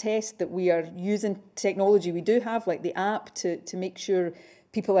that test, that we are using technology we do have, like the app, to make sure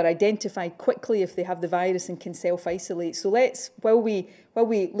people are identified quickly if they have the virus and can self-isolate. So let's, while we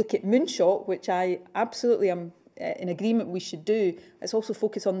look at Moonshot, which I absolutely am in agreement we should do, let's also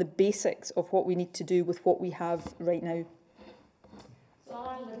focus on the basics of what we need to do with what we have right now. So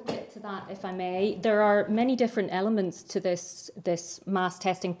I'll add a little bit to that, if I may. There are many different elements to this mass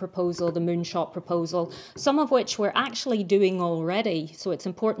testing proposal, the Moonshot proposal, some of which we're actually doing already, so it's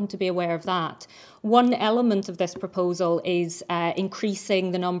important to be aware of that. One element of this proposal is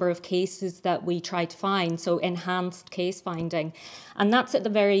increasing the number of cases that we try to find, so enhanced case finding. And that's at the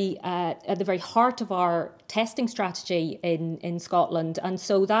very heart of our testing strategy in Scotland. And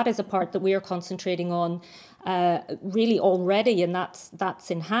so that is a part that we are concentrating on really already, and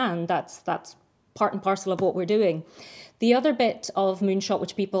that's in hand. That's part and parcel of what we're doing. The other bit of Moonshot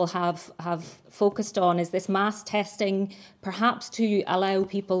which people have focused on is this mass testing, perhaps to allow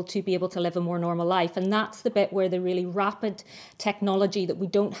people to be able to live a more normal life. And that's the bit where the really rapid technology that we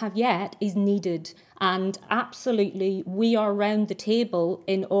don't have yet is needed. And absolutely, we are round the table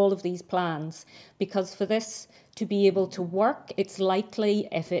in all of these plans, because for this to be able to work. It's likely,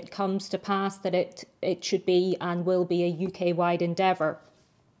 if it comes to pass, that it should be and will be a UK-wide endeavour.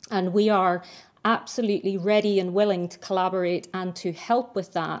 And we are absolutely ready and willing to collaborate and to help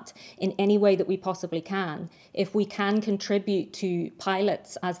with that in any way that we possibly can. If we can contribute to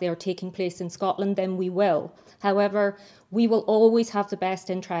pilots as they are taking place in Scotland, then we will. However, we will always have the best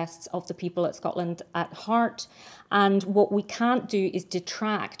interests of the people of Scotland at heart. And what we can't do is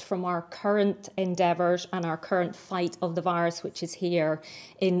detract from our current endeavours and our current fight of the virus, which is here,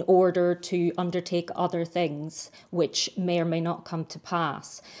 in order to undertake other things which may or may not come to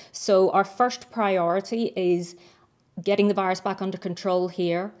pass. So our first priority is getting the virus back under control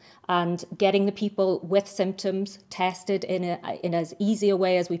here and getting the people with symptoms tested in as easy a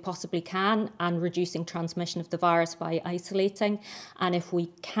way as we possibly can, and reducing transmission of the virus by isolating. And if we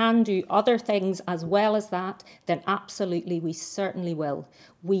can do other things as well as that, then absolutely we certainly will.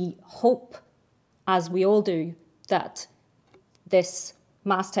 We hope, as we all do, that this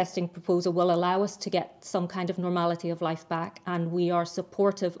mass testing proposal will allow us to get some kind of normality of life back, and we are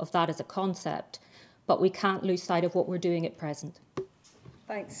supportive of that as a concept. But we can't lose sight of what we're doing at present.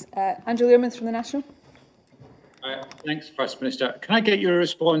 Thanks. Andrew Learmonth from the National. Thanks, First Minister. Can I get your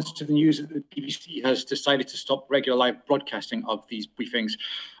response to the news that the BBC has decided to stop regular live broadcasting of these briefings?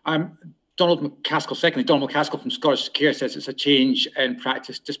 Donald McCaskill from Scottish Care says it's a change in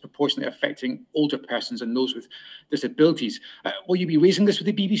practice disproportionately affecting older persons and those with disabilities. Will you be raising this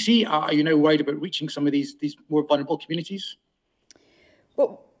with the BBC? Are you now worried about reaching some of these more vulnerable communities?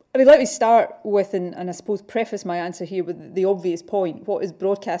 Well, I mean, let me start with, and I suppose preface my answer here with the obvious point. What is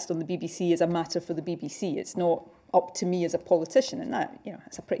broadcast on the BBC is a matter for the BBC. It's not up to me as a politician, and that, you know,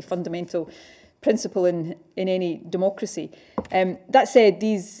 it's a pretty fundamental principle in any democracy. That said,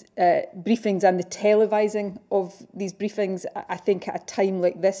 these briefings and the televising of these briefings, I think at a time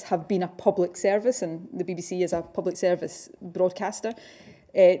like this, have been a public service, and the BBC is a public service broadcaster.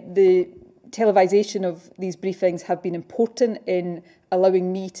 The televisation of these briefings have been important in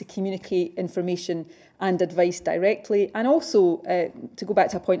allowing me to communicate information and advice directly, and also, to go back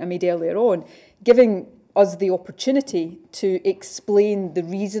to a point I made earlier on, giving us the opportunity to explain the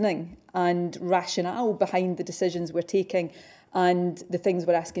reasoning and rationale behind the decisions we're taking and the things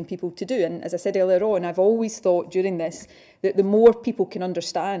we're asking people to do. And as I said earlier on, I've always thought during this that the more people can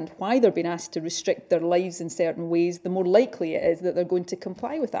understand why they're being asked to restrict their lives in certain ways, the more likely it is that they're going to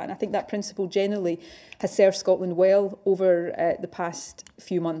comply with that. And I think that principle generally has served Scotland well over the past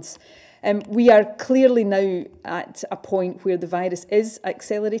few months. We are clearly now at a point where the virus is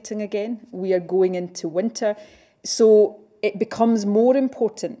accelerating again. We are going into winter. So it becomes more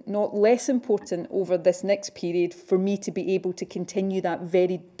important, not less important, over this next period for me to be able to continue that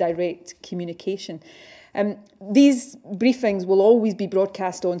very direct communication. These briefings will always be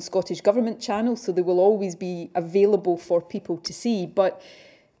broadcast on Scottish Government channels, so they will always be available for people to see. But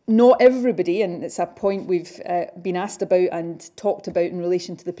not everybody, and it's a point we've been asked about and talked about in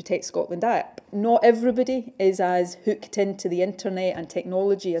relation to the Protect Scotland app, not everybody is as hooked into the internet and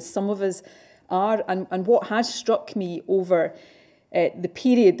technology as some of us are. And what has struck me over the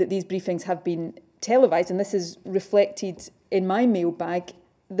period that these briefings have been televised, and this is reflected in my mailbag,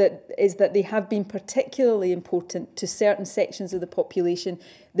 is that they have been particularly important to certain sections of the population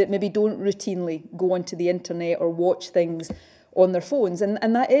that maybe don't routinely go onto the internet or watch things on their phones.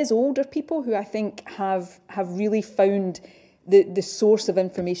 And that is older people who I think have really found the source of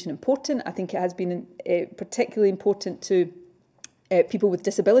information important. I think it has been particularly important to people with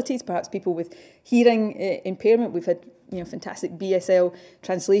disabilities, perhaps people with hearing impairment. We've had fantastic BSL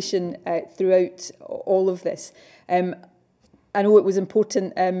translation throughout all of this. I know it was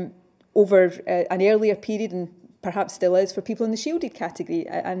important over an earlier period, and perhaps still is, for people in the shielded category,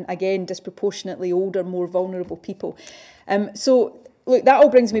 and again, disproportionately older, more vulnerable people. So, look, that all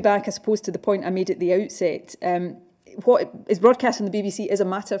brings me back, I suppose, to the point I made at the outset. What is broadcast on the BBC is a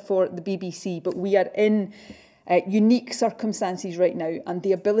matter for the BBC, but we are in unique circumstances right now, and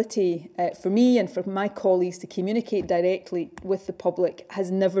the ability for me and for my colleagues to communicate directly with the public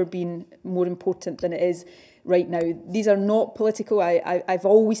has never been more important than it is right now. These are not political. I've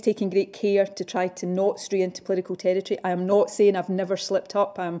always taken great care to try to not stray into political territory. I am not saying I've never slipped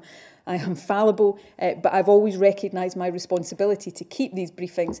up. I am fallible, but I've always recognised my responsibility to keep these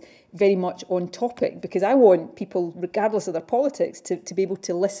briefings very much on topic, because I want people, regardless of their politics, to be able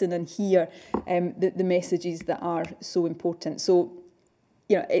to listen and hear the messages that are so important. So,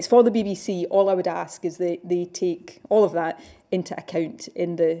 it's for the BBC. All I would ask is they take all of that into account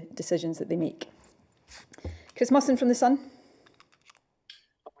in the decisions that they make. Chris Musson from The Sun.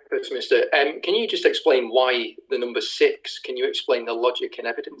 First Minister, can you just explain why the number 6? Can you explain the logic and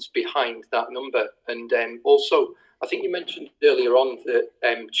evidence behind that number? And also, I think you mentioned earlier on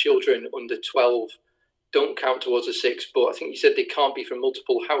that children under 12 don't count towards a 6, but I think you said they can't be from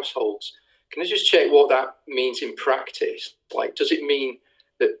multiple households. Can I just check what that means in practice? Like, does it mean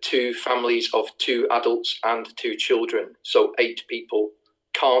that 2 families of 2 adults and 2 children, so 8 people,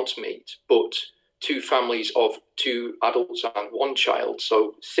 can't meet, but 2 families of 2 adults and 1 child,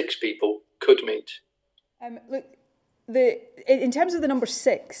 so 6 people, could meet? Look, in terms of the number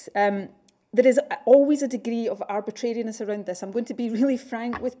 6, there is always a degree of arbitrariness around this. I'm going to be really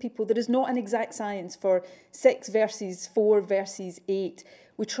frank with people. There is not an exact science for 6 versus 4 versus 8.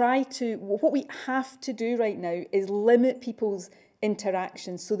 What we have to do right now is limit people's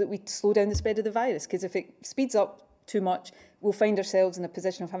interactions so that we slow down the spread of the virus, because if it speeds up too much, we'll find ourselves in a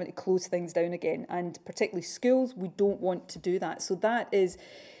position of having to close things down again. And particularly schools, we don't want to do that. So that is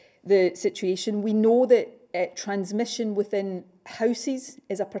the situation. We know that transmission within houses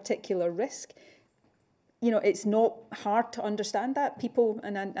is a particular risk. You know, it's not hard to understand that. People,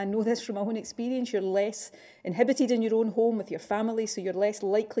 and I know this from my own experience, you're less inhibited in your own home with your family, so you're less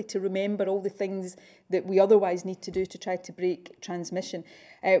likely to remember all the things that we otherwise need to do to try to break transmission.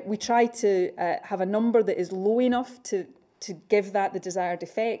 We try to have a number that is low enough to give that the desired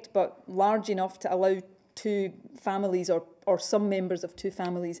effect, but large enough to allow 2 families or some members of 2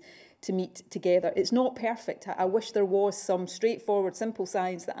 families to meet together. It's not perfect. I wish there was some straightforward, simple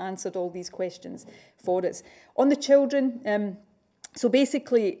science that answered all these questions for us. On the children, so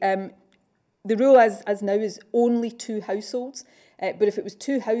basically the rule as now is only 2 households, but if it was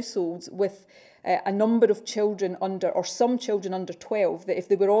 2 households with a number of children under, or some children under 12, that if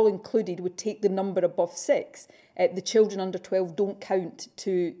they were all included would take the number above 6, the children under 12 don't count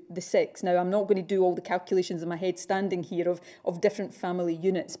to the 6. Now, I'm not going to do all the calculations in my head standing here of different family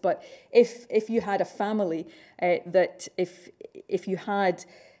units, but if you had a family that if you had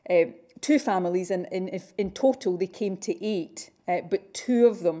 2 families and if in total they came to 8, but 2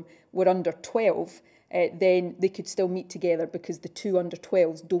 of them were under 12, then they could still meet together because the 2 under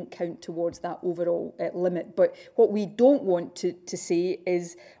 12s don't count towards that overall limit. But what we don't want to say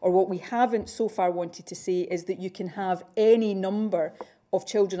is, or what we haven't so far wanted to say, is that you can have any number of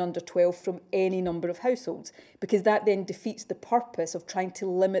children under 12 from any number of households, because that then defeats the purpose of trying to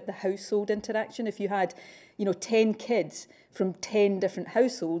limit the household interaction. If you had, 10 kids from 10 different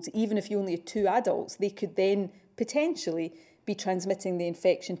households, even if you only had 2 adults, they could then potentially be transmitting the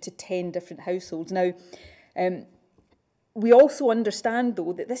infection to 10 different households. Now, we also understand,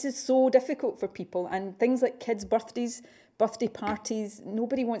 though, that this is so difficult for people, and things like kids' birthdays, birthday parties,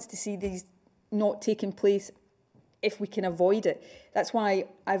 nobody wants to see these not taking place if we can avoid it. That's why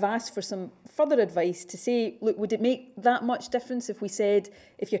I've asked for some further advice to say, look, would it make that much difference if we said,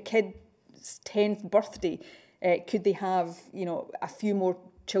 if your kid's 10th birthday, could they have, a few more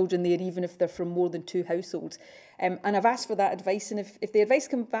children there, even if they're from more than 2 households? And I've asked for that advice, and if the advice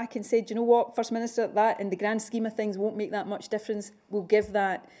comes back and said, you know what, First Minister, that in the grand scheme of things won't make that much difference, we'll give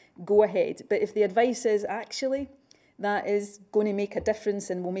that go ahead. But if the advice is actually that is going to make a difference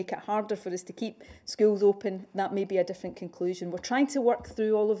and will make it harder for us to keep schools open, that may be a different conclusion. We're trying to work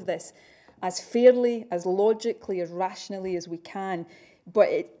through all of this as fairly, as logically, as rationally as we can. But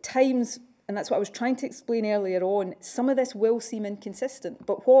at times, and that's what I was trying to explain earlier on, some of this will seem inconsistent.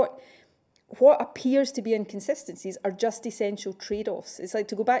 But what appears to be inconsistencies are just essential trade-offs. It's like,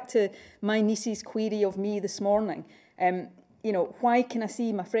 to go back to my niece's query of me this morning, why can I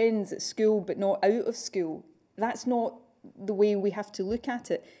see my friends at school but not out of school? That's not the way we have to look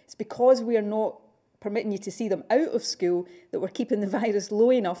at it. It's because we are not permitting you to see them out of school that we're keeping the virus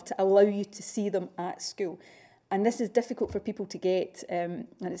low enough to allow you to see them at school. And this is difficult for people to get, and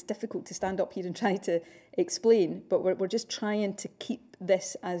it's difficult to stand up here and try to explain, but we're just trying to keep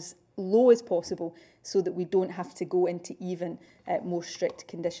this as low as possible so that we don't have to go into even more strict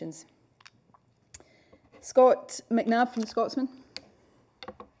conditions. Scott McNabb from the Scotsman.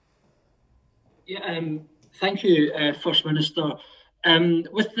 Yeah, thank you, First Minister.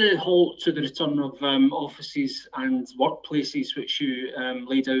 With the halt to the return of offices and workplaces, which you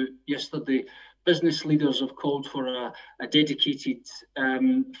laid out yesterday, business leaders have called for a dedicated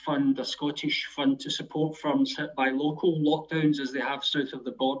fund, a Scottish fund, to support firms hit by local lockdowns as they have south of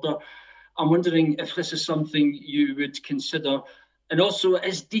the border. I'm wondering if this is something you would consider. And also,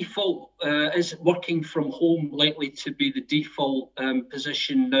 is working from home likely to be the default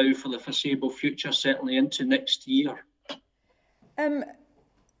position now for the foreseeable future, certainly into next year?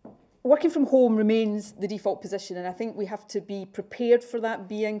 Working from home remains the default position, and I think we have to be prepared for that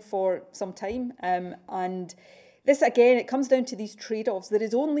being for some time. And This, again, it comes down to these trade-offs. There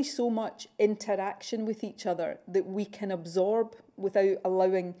is only so much interaction with each other that we can absorb without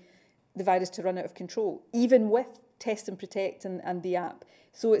allowing the virus to run out of control, even with Test and Protect and the app.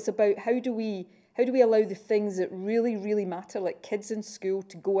 So it's about how do we allow the things that really, really matter, like kids in school,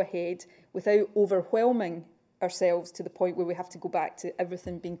 to go ahead without overwhelming ourselves to the point where we have to go back to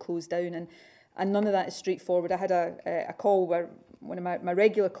everything being closed down. And none of that is straightforward. I had a call where one of my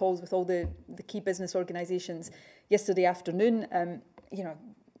regular calls with all the key business organisations yesterday afternoon. You know,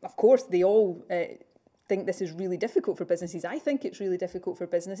 of course, they all think this is really difficult for businesses. I think it's really difficult for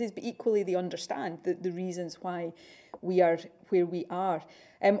businesses, but equally they understand the reasons why we are where we are.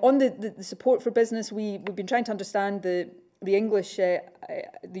 On the support for business, we've been trying to understand the English, the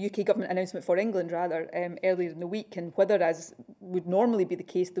UK government announcement for England, rather, earlier in the week, and whether, as would normally be the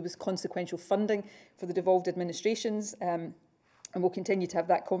case, there was consequential funding for the devolved administrations. And we'll continue to have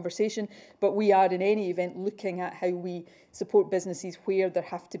that conversation. But we are, in any event, looking at how we support businesses where there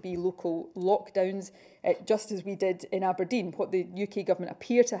have to be local lockdowns, just as we did in Aberdeen. What the UK government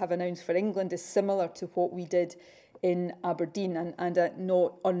appear to have announced for England is similar to what we did in Aberdeen, and at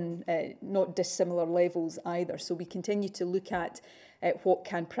not dissimilar levels either. So we continue to look at what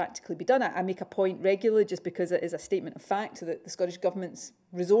can practically be done. I make a point regularly, just because it is a statement of fact, that the Scottish Government's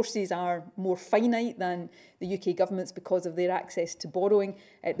resources are more finite than the UK Government's because of their access to borrowing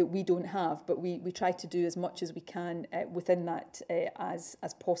that we don't have. But we try to do as much as we can within that as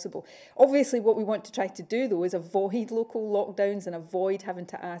possible. Obviously, what we want to try to do, though, is avoid local lockdowns and avoid having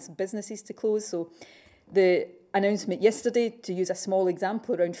to ask businesses to close. So the announcement yesterday, to use a small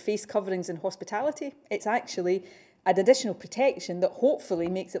example, around face coverings in hospitality, it's actually an additional protection that hopefully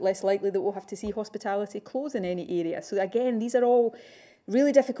makes it less likely that we'll have to see hospitality close in any area. So again, these are all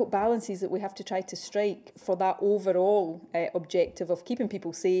really difficult balances that we have to try to strike for that overall objective of keeping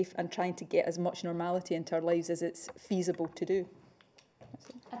people safe and trying to get as much normality into our lives as it's feasible to do.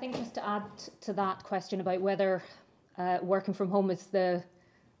 I think just to add to that question about whether working from home is the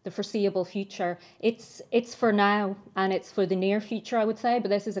foreseeable future, it's for now and it's for the near future, I would say, but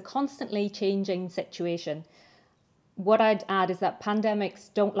this is a constantly changing situation. What I'd add is that pandemics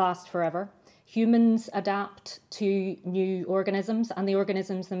don't last forever. Humans adapt to new organisms, and the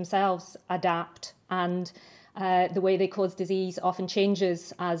organisms themselves adapt, and the way they cause disease often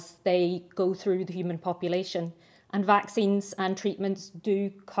changes as they go through the human population. And vaccines and treatments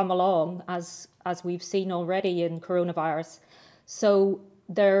do come along, as we've seen already in coronavirus. So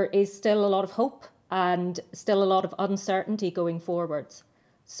there is still a lot of hope and still a lot of uncertainty going forwards.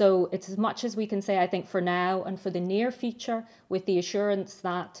 So it's as much as we can say, I think, for now and for the near future, with the assurance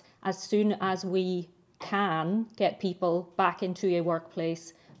that as soon as we can get people back into a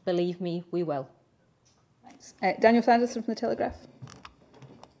workplace, believe me, we will. Thanks. Daniel Sanderson from The Telegraph.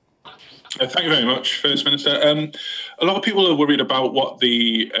 Thank you very much, First Minister. A lot of people are worried about what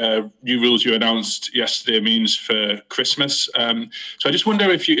the new rules you announced yesterday means for Christmas. So I just wonder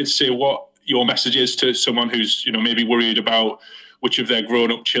if you could say what your message is to someone who's, maybe worried about which of their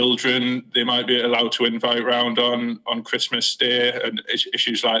grown-up children they might be allowed to invite round on Christmas Day and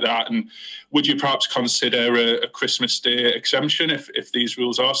issues like that. And would you perhaps consider a Christmas Day exemption if these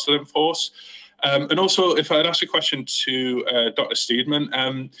rules are still in force? And also, if I'd ask a question to Dr.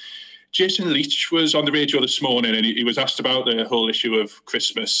 Steedman, Jason Leach was on the radio this morning and he was asked about the whole issue of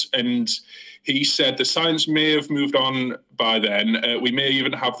Christmas, and he said the science may have moved on by then. We may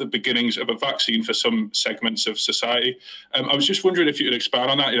even have the beginnings of a vaccine for some segments of society. I was just wondering if you could expand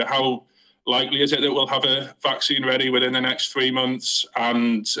on that. How likely is it that we'll have a vaccine ready within the next 3 months?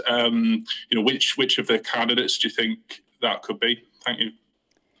 And which of the candidates do you think that could be? Thank you.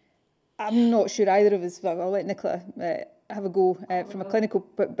 I'm not sure either of us. I'll let Nicola have a go from a clinical,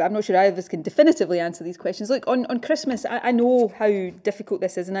 but I'm not sure either of us can definitively answer these questions. Look, on Christmas, I know how difficult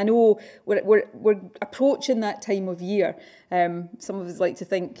this is, and I know we're approaching that time of year. Some of us like to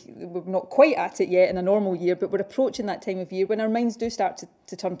think we're not quite at it yet in a normal year, but we're approaching that time of year when our minds do start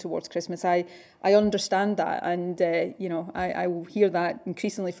to turn towards Christmas. I understand that, and I will hear that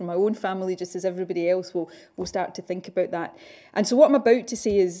increasingly from my own family, just as everybody else will start to think about that. And so what I'm about to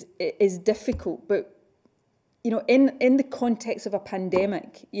say is difficult, but in the context of a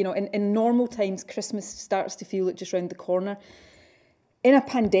pandemic, in normal times, Christmas starts to feel like just round the corner. In a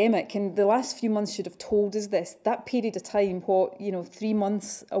pandemic, and the last few months should have told us this, that period of time, 3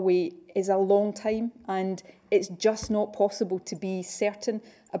 months away, is a long time, and it's just not possible to be certain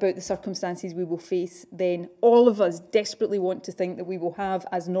about the circumstances we will face then. All of us desperately want to think that we will have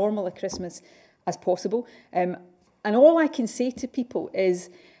as normal a Christmas as possible. And all I can say to people is,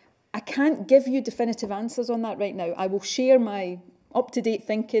 I can't give you definitive answers on that right now. I will share my up-to-date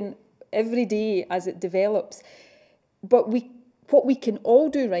thinking every day as it develops. But what we can all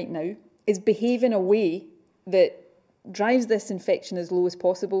do right now is behave in a way that drives this infection as low as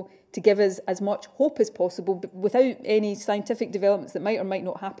possible to give us as much hope as possible, but without any scientific developments that might or might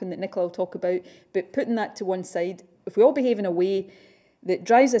not happen that Nicola will talk about. But putting that to one side, if we all behave in a way that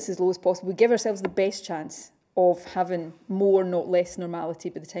drives us as low as possible, we give ourselves the best chance of having more, not less, normality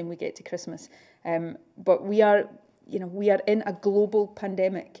by the time we get to Christmas. But we are in a global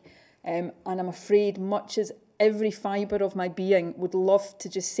pandemic, and I'm afraid, much as every fibre of my being would love to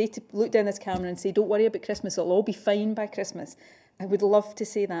just look down this camera and say, don't worry about Christmas, it'll all be fine by Christmas. I would love to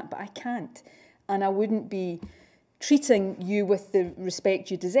say that, but I can't. And I wouldn't be treating you with the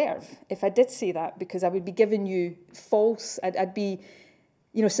respect you deserve if I did say that, because I would be giving you false, I'd be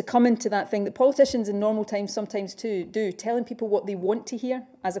succumbing to that thing that politicians in normal times sometimes too do, telling people what they want to hear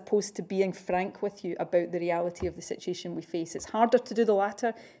as opposed to being frank with you about the reality of the situation we face. It's harder to do the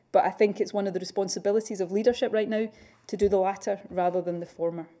latter, but I think it's one of the responsibilities of leadership right now to do the latter rather than the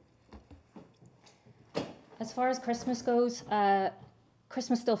former. As far as Christmas goes,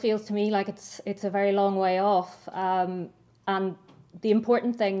 Christmas still feels to me like it's a very long way off. And the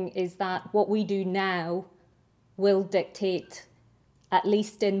important thing is that what we do now will dictate, at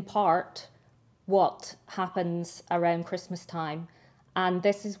least in part, what happens around Christmas time. And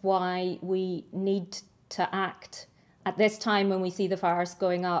this is why we need to act at this time when we see the virus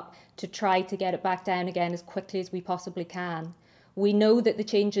going up to try to get it back down again as quickly as we possibly can. We know that the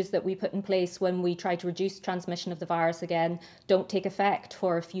changes that we put in place when we try to reduce transmission of the virus again don't take effect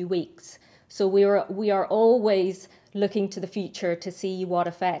for a few weeks. So we are always looking to the future to see what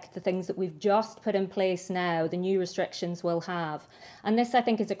effect the things that we've just put in place now, the new restrictions, will have. And this, I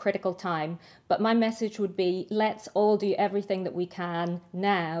think, is a critical time. But my message would be, let's all do everything that we can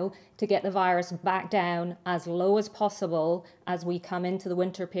now to get the virus back down as low as possible as we come into the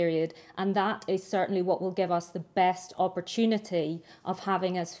winter period. And that is certainly what will give us the best opportunity of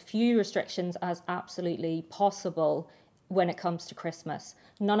having as few restrictions as absolutely possible when it comes to Christmas.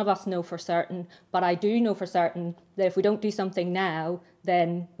 None of us know for certain, but I do know for certain that if we don't do something now,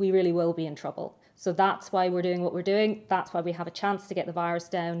 then we really will be in trouble. So that's why we're doing what we're doing. That's why we have a chance to get the virus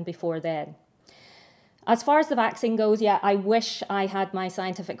down before then. As far as the vaccine goes, yeah, I wish I had my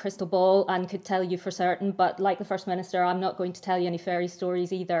scientific crystal ball and could tell you for certain, but like the First Minister, I'm not going to tell you any fairy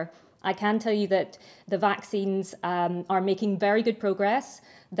stories either. I can tell you that the vaccines are making very good progress.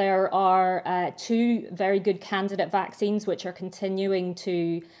 There are 2 very good candidate vaccines which are continuing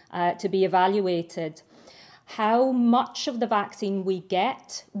to be evaluated. How much of the vaccine we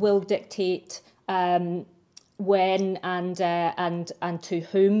get will dictate when and to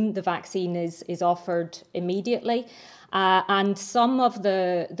whom the vaccine is offered immediately. And some of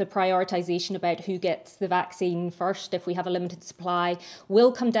the prioritisation about who gets the vaccine first, if we have a limited supply,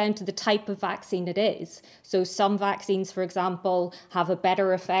 will come down to the type of vaccine it is. So some vaccines, for example, have a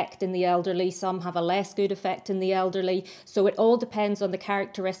better effect in the elderly, some have a less good effect in the elderly. So it all depends on the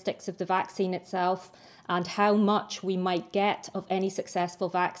characteristics of the vaccine itself and how much we might get of any successful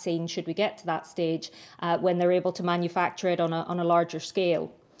vaccine should we get to that stage when they're able to manufacture it on a larger scale.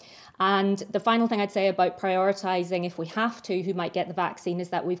 And the final thing I'd say about prioritising, if we have to, who might get the vaccine, is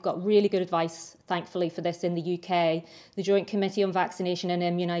that we've got really good advice, thankfully, for this in the UK. The Joint Committee on Vaccination and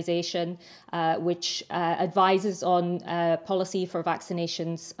Immunisation, which advises on policy for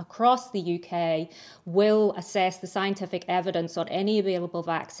vaccinations across the UK, will assess the scientific evidence on any available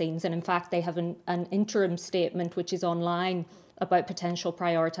vaccines. And in fact, they have an interim statement, which is online, about potential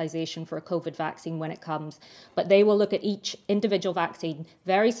prioritisation for a COVID vaccine when it comes. But they will look at each individual vaccine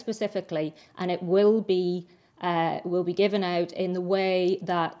very specifically, and it will be given out in the way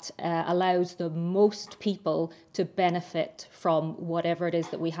that allows the most people to benefit from whatever it is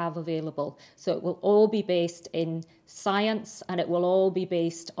that we have available. So it will all be based in science, and it will all be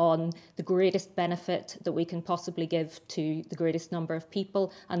based on the greatest benefit that we can possibly give to the greatest number of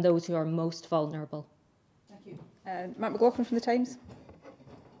people and those who are most vulnerable. Mark McLaughlin from The Times.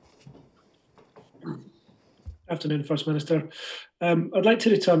 Afternoon, First Minister. I'd like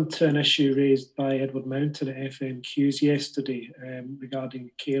to return to an issue raised by Edward Mountain at FNQs yesterday regarding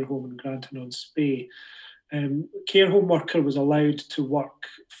care home in Grantown-on-Spey. Care home worker was allowed to work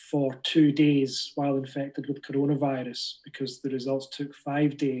for 2 days while infected with coronavirus because the results took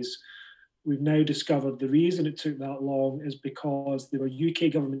 5 days. We've now discovered the reason it took that long is because there were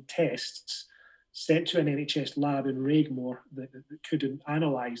UK government tests sent to an NHS lab in Raigmore that couldn't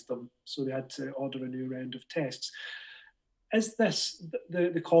analyse them, so they had to order a new round of tests. Is this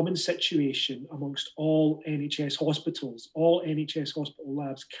the common situation amongst all NHS hospitals? All NHS hospital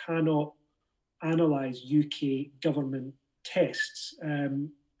labs cannot analyse UK government tests. And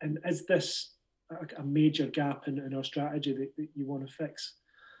is this a major gap in our strategy that you want to fix?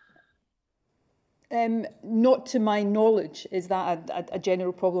 Not to my knowledge is that a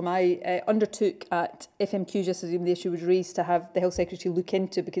general problem. I undertook at FMQ, just as the issue was raised, to have the Health Secretary look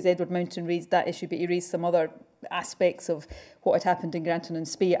into, because Edward Mountain raised that issue, but he raised some other aspects of what had happened in Granton and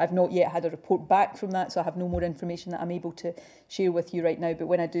Spey. I've not yet had a report back from that, so I have no more information that I'm able to share with you right now, but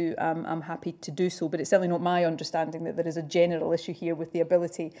when I do, I'm happy to do so. But it's certainly not my understanding that there is a general issue here with the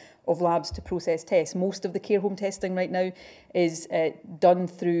ability of labs to process tests. Most of the care home testing right now is done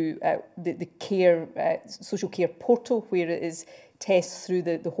through the care social care portal, where it is tests through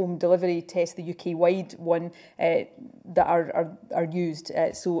the home delivery test, the UK-wide one, that are used.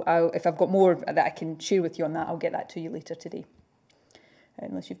 So if I've got more that I can share with you on that, I'll get that to you later today.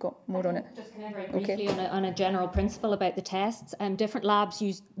 Unless you've got more on it. Just kind of very briefly on a general principle about the tests. Different labs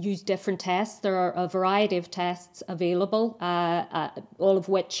use different tests. There are a variety of tests available, all of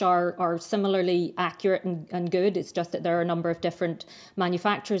which are similarly accurate and good. It's just that there are a number of different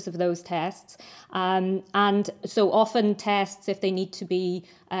manufacturers of those tests. And so often tests, if they need to be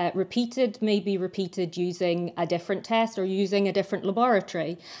repeated, may be repeated using a different test or using a different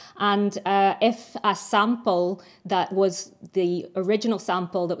laboratory. And if a sample that was the original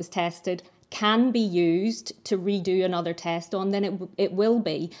sample that was tested can be used to redo another test on, then it will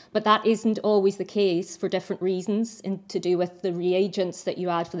be. But that isn't always the case for different reasons, to do with the reagents that you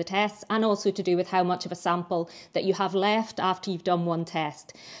add for the tests, and also to do with how much of a sample that you have left after you've done one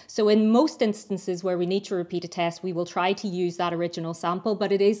test. So in most instances where we need to repeat a test, we will try to use that original sample,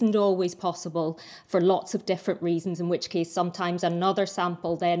 but it isn't always possible for lots of different reasons, in which case sometimes another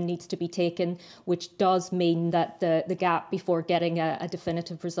sample then needs to be taken, which does mean that the gap before getting a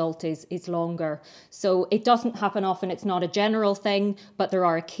definitive result is longer. So it doesn't happen often. It's not a general thing, but there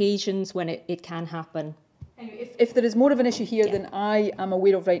are occasions when it can happen. If there is more of an issue here than I am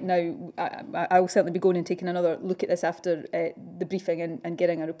aware of right now, I will certainly be going and taking another look at this after the briefing and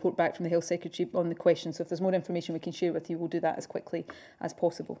getting a report back from the Health Secretary on the question. So if there's more information we can share with you, we'll do that as quickly as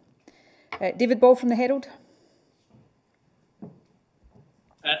possible. David Ball from the Herald.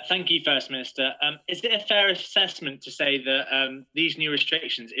 Thank you, First Minister. Is it a fair assessment to say that these new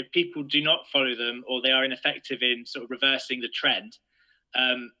restrictions, if people do not follow them or they are ineffective in sort of reversing the trend,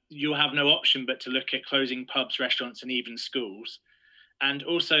 you'll have no option but to look at closing pubs, restaurants and even schools? And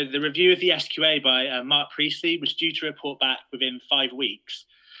also the review of the SQA by Mark Priestley was due to report back within 5 weeks.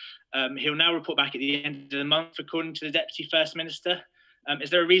 He'll now report back at the end of the month, according to the Deputy First Minister.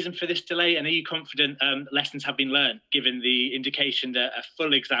 Is there a reason for this delay, and are you confident lessons have been learned, given the indication that a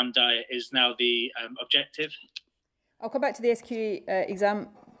full exam diet is now the objective? I'll come back to the SQA exam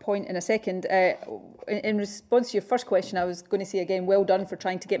point in a second. In response to your first question, I was going to say again, well done for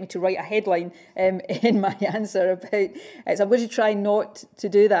trying to get me to write a headline in my answer about it. So I'm going to try not to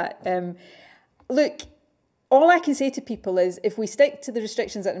do that. Look, all I can say to people is if we stick to the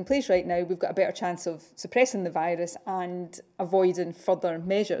restrictions that are in place right now, we've got a better chance of suppressing the virus and avoiding further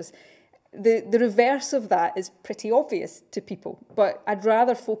measures. The reverse of that is pretty obvious to people, but I'd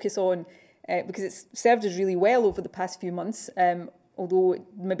rather focus on, because it's served us really well over the past few months, although it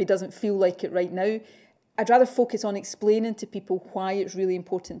maybe doesn't feel like it right now, I'd rather focus on explaining to people why it's really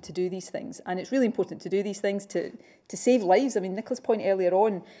important to do these things. And it's really important to do these things to save lives. I mean, Nicola's point earlier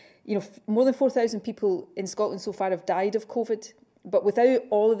on, you know, more than 4,000 people in Scotland so far have died of COVID. But without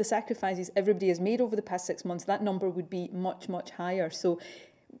all of the sacrifices everybody has made over the past 6 months, that number would be much, much higher. So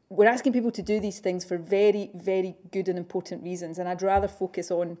we're asking people to do these things for very, very good and important reasons. And I'd rather focus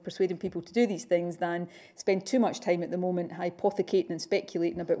on persuading people to do these things than spend too much time at the moment hypothecating and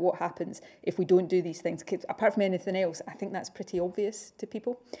speculating about what happens if we don't do these things. Because apart from anything else, I think that's pretty obvious to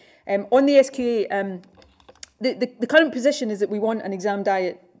people. On the SQA, the current position is that we want an exam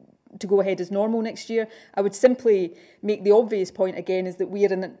diet to go ahead as normal next year. I would simply make the obvious point again is that we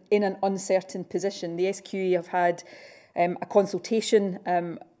are in an uncertain position. The SQA have had a consultation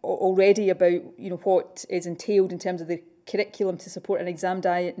already about what is entailed in terms of the curriculum to support an exam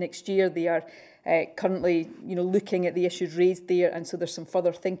diet next year. They are currently looking at the issues raised there, and so there's some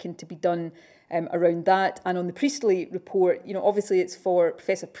further thinking to be done around that. And on the Priestley report, obviously it's for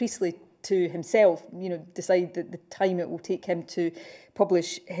Professor Priestley to himself, decide the time it will take him to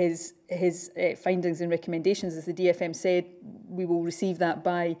publish his findings and recommendations. As the DFM said, we will receive that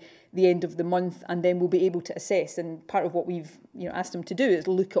by the end of the month, and then we'll be able to assess. And part of what we've asked him to do is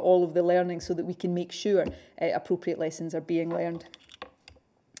look at all of the learning so that we can make sure appropriate lessons are being learned.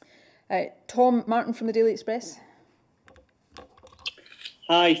 Tom Martin from the Daily Express.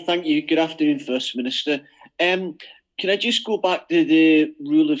 Hi, thank you. Good afternoon, First Minister. Can I just go back to the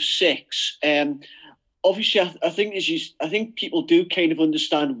rule of 6? obviously, I think I think people do kind of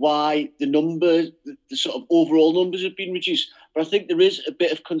understand why the number, the sort of overall numbers have been reduced. But I think there is a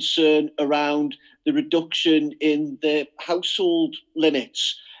bit of concern around the reduction in the household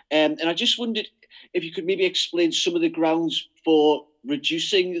limits. And I just wondered if you could maybe explain some of the grounds for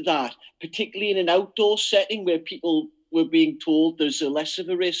reducing that, particularly in an outdoor setting where people were being told there's a less of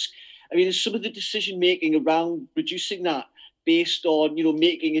a risk. I mean, is some of the decision making around reducing that based on,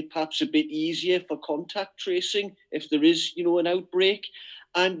 making it perhaps a bit easier for contact tracing if there is, an outbreak?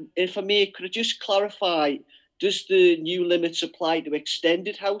 And if I may, could I just clarify, does the new limits apply to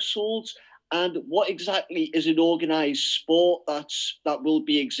extended households? And what exactly is an organised sport that will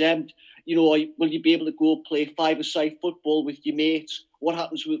be exempt? Will you be able to go play five-a-side football with your mates? What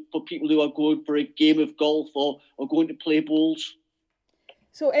happens for people who are going for a game of golf or going to play bowls?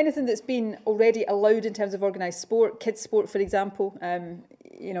 So anything that's been already allowed in terms of organised sport, kids sport, for example,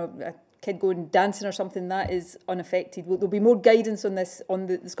 a kid going dancing or something, that is unaffected. There'll be more guidance on this on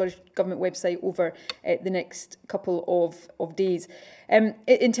the Scottish Government website over the next couple of days.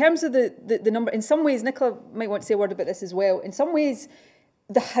 In terms of the number, in some ways, Nicola might want to say a word about this as well. In some ways,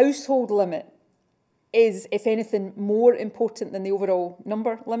 the household limit is, if anything, more important than the overall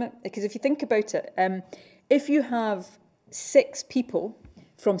number limit. Because if you think about it, if you have 6 people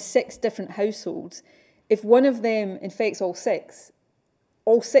from 6 different households, if one of them infects all 6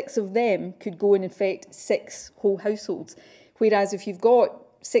 of them could go and infect 6 whole households. Whereas if you've got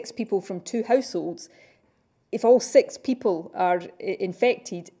 6 people from 2 households, if all 6 people are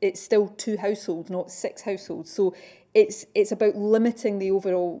infected, it's still 2 households, not 6 households. So it's about limiting the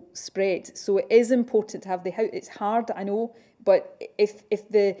overall spread. So it is important to have the house. It's hard, I know, but if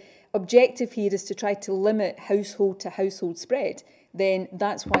the objective here is to try to limit household to household spread, then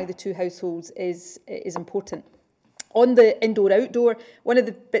that's why the 2 households is important. On the indoor-outdoor, one of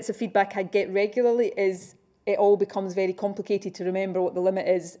the bits of feedback I get regularly is it all becomes very complicated to remember what the limit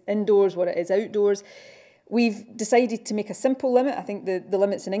is indoors, what it is outdoors. We've decided to make a simple limit. I think the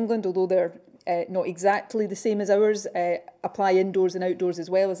limits in England, although they're not exactly the same as ours, apply indoors and outdoors as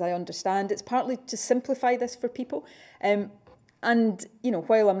well, as I understand. It's partly to simplify this for people. And,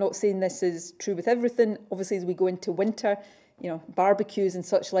 while I'm not saying this is true with everything, obviously as we go into winter, barbecues and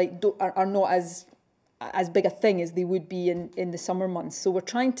such like are not as big a thing as they would be in the summer months. So we're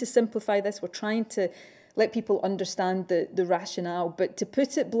trying to simplify this. We're trying to let people understand the rationale. But to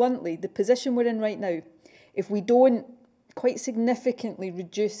put it bluntly, the position we're in right now, if we don't quite significantly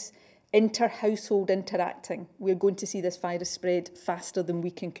reduce inter-household interacting, we're going to see this virus spread faster than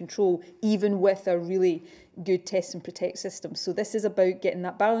we can control, even with a really good test and protect system. So this is about getting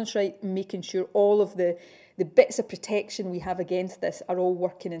that balance right, making sure all of the bits of protection we have against this are all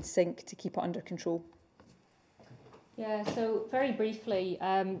working in sync to keep it under control. Yeah, so very briefly,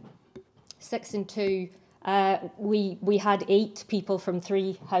 6 and 2, we had 8 people from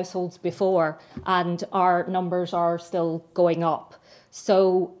 3 households before, and our numbers are still going up.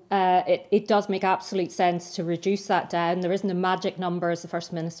 So it does make absolute sense to reduce that down. There isn't a magic number, as the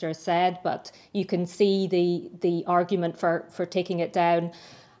First Minister has said, but you can see the argument for taking it down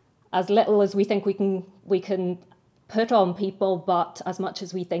as little as we think we can put on people, but as much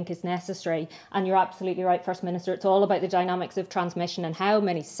as we think is necessary. And you're absolutely right, First Minister, it's all about the dynamics of transmission and how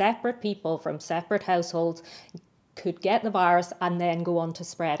many separate people from separate households could get the virus and then go on to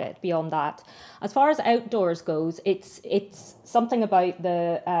spread it beyond that. As far as outdoors goes, it's something about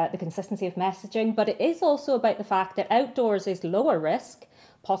the consistency of messaging, but it is also about the fact that outdoors is lower risk,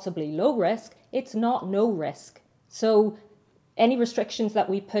 possibly low risk. It's not no risk. So any restrictions that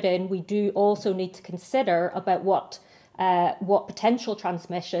we put in, we do also need to consider about what potential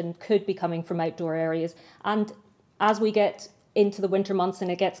transmission could be coming from outdoor areas. And as we get into the winter months and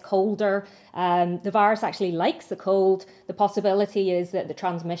it gets colder, the virus actually likes the cold. The possibility is that the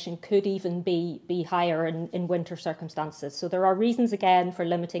transmission could even be higher in winter circumstances. So there are reasons, again, for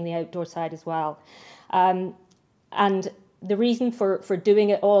limiting the outdoor side as well. And the reason for doing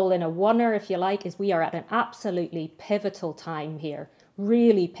it all in a oneer, if you like, is we are at an absolutely pivotal time here,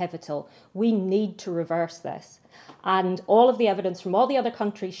 really pivotal. We need to reverse this. And all of the evidence from all the other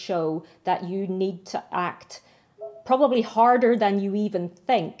countries show that you need to act probably harder than you even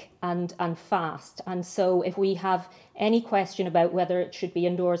think and fast. And so if we have any question about whether it should be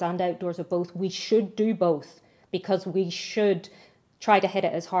indoors and outdoors or both, we should do both, because we should try to hit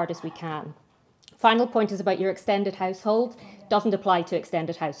it as hard as we can. Final point is about your extended household. Doesn't apply to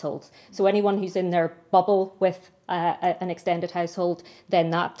extended households. So anyone who's in their bubble with an extended household,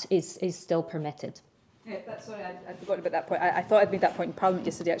 then that is still permitted. Yeah, sorry, I forgot about that point. I thought I'd made that point in Parliament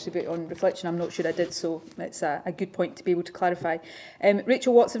yesterday, actually, but on reflection, I'm not sure I did, so it's a good point to be able to clarify.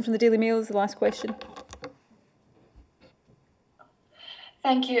 Rachel Watson from the Daily Mail is the last question.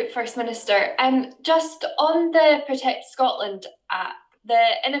 Thank you, First Minister. Just on the Protect Scotland app, the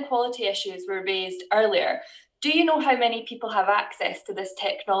inequality issues were raised earlier. Do you know how many people have access to this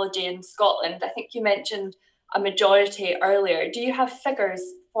technology in Scotland? I think you mentioned a majority earlier. Do you have figures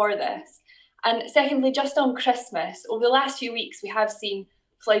for this? And secondly, just on Christmas, over the last few weeks, we have seen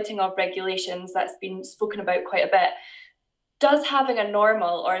flouting of regulations. That's been spoken about quite a bit. Does having a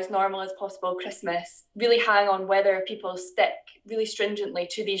normal or as normal as possible Christmas really hang on whether people stick really stringently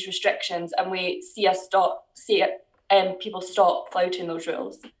to these restrictions and we people stop flouting those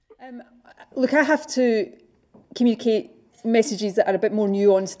rules? Look, I have to communicate messages that are a bit more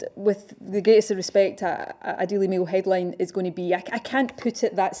nuanced. With the greatest of respect, a Daily Mail headline is going to be, I can't put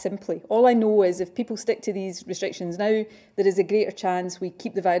it that simply. All I know is if people stick to these restrictions now, there is a greater chance we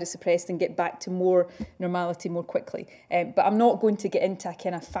keep the virus suppressed and get back to more normality more quickly. But I'm not going to get into a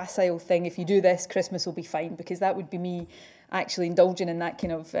kind of facile thing, if you do this, Christmas will be fine, because that would be me actually indulging in that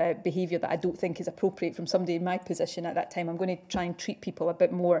kind of behaviour that I don't think is appropriate from somebody in my position at that time. I'm going to try and treat people a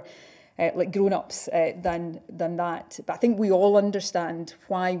bit more like grown-ups than that. But I think we all understand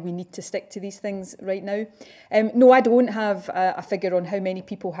why we need to stick to these things right now. No, I don't have a figure on how many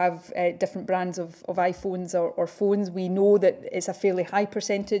people have different brands of iPhones or phones. We know that it's a fairly high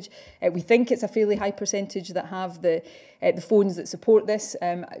percentage. We think it's a fairly high percentage that have the phones that support this.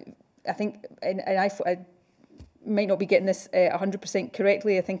 I think in iPhone, I might not be getting this 100%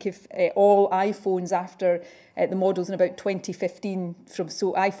 correctly. I think if all iPhones after the models in about 2015,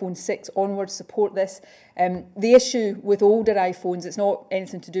 so iPhone 6 onwards, support this. The issue with older iPhones, it's not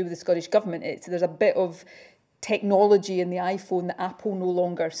anything to do with the Scottish Government. There's a bit of technology in the iPhone that Apple no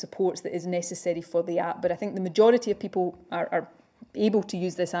longer supports that is necessary for the app. But I think the majority of people are able to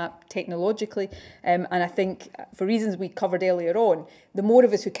use this app technologically, and I think for reasons we covered earlier on, the more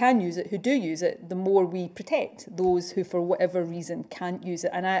of us who can use it, who do use it, the more we protect those who for whatever reason can't use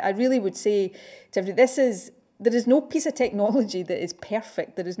it. And I really would say to everybody, there is no piece of technology that is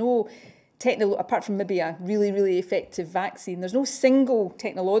perfect. There is no apart from maybe a really, really effective vaccine, there's no single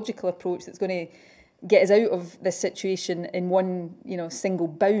technological approach that's going to get us out of this situation in one, single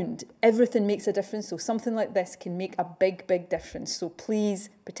bound. Everything makes a difference. So something like this can make a big, big difference. So please,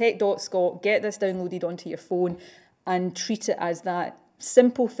 protect.scot, get this downloaded onto your phone and treat it as that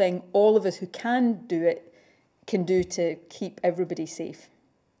simple thing all of us who can do it can do to keep everybody safe.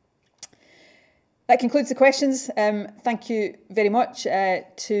 That concludes the questions. Thank you very much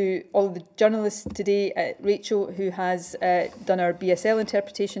to all of the journalists today. Rachel, who has done our BSL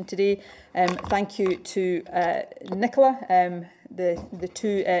interpretation today. Thank you to Nicola, the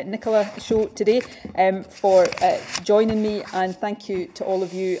two Nicola show today, for joining me. And thank you to all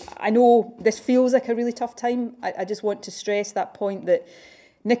of you. I know this feels like a really tough time. I just want to stress that point that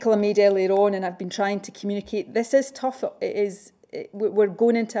Nicola made earlier on, and I've been trying to communicate. This is tough. We're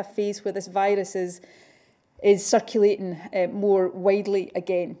going into a phase where this virus is circulating more widely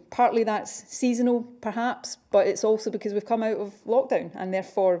again. Partly that's seasonal, perhaps, but it's also because we've come out of lockdown and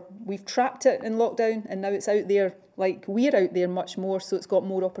therefore we've trapped it in lockdown and now it's out there like we're out there much more, so it's got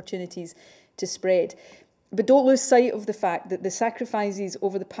more opportunities to spread. But don't lose sight of the fact that the sacrifices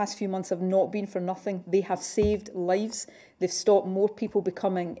over the past few months have not been for nothing. They have saved lives. They've stopped more people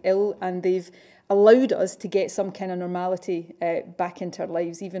becoming ill, and they've allowed us to get some kind of normality back into our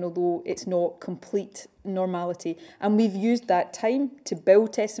lives, even although it's not complete normality. And we've used that time to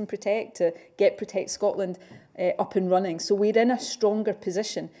build Test and Protect, to get Protect Scotland up and running. So we're in a stronger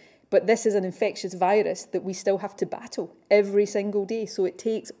position. But this is an infectious virus that we still have to battle every single day. So it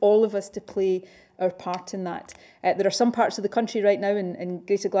takes all of us to play our part in that. There are some parts of the country right now in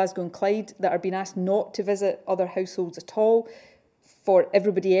Greater Glasgow and Clyde that are being asked not to visit other households at all. For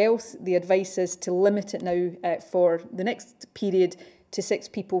everybody else, the advice is to limit it now for the next period to 6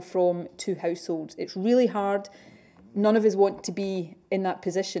 people from 2 households. It's really hard. None of us want to be in that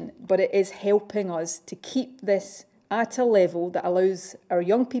position, but it is helping us to keep this at a level that allows our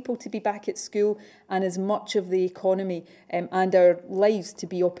young people to be back at school and as much of the economy and our lives to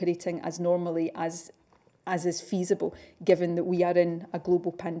be operating as normally as is feasible, given that we are in a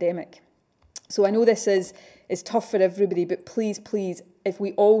global pandemic. So I know this is tough for everybody, but please, please, if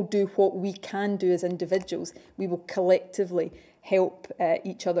we all do what we can do as individuals, we will collectively help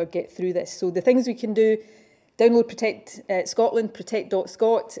each other get through this. So the things we can do: download Protect Scotland,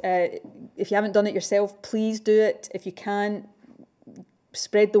 protect.scot. If you haven't done it yourself, please do it. If you can,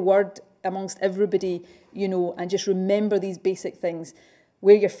 spread the word amongst everybody, and just remember these basic things.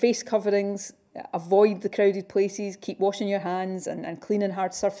 Wear your face coverings, avoid the crowded places, keep washing your hands and cleaning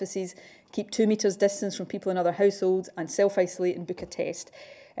hard surfaces, keep 2 metres distance from people in other households, and self-isolate and book a test.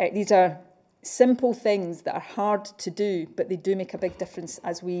 These are simple things that are hard to do, but they do make a big difference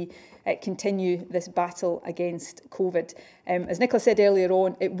as we continue this battle against COVID. As Nicola said earlier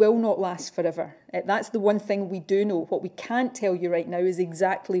on, it will not last forever. That's the one thing we do know. What we can't tell you right now is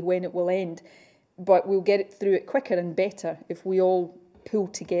exactly when it will end, but we'll get through it quicker and better if we all pull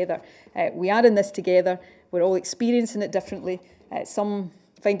together. We are in this together. We're all experiencing it differently. Some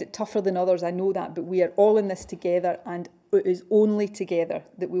find it tougher than others, I know that, but we are all in this together, and it is only together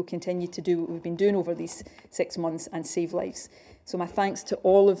that we'll continue to do what we've been doing over these 6 months and save lives. So my thanks to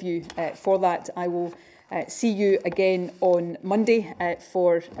all of you for that. I will see you again on Monday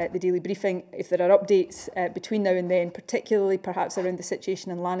for the daily briefing. If there are updates between now and then, particularly perhaps around the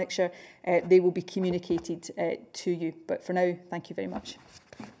situation in Lanarkshire, they will be communicated to you. But for now, thank you very much.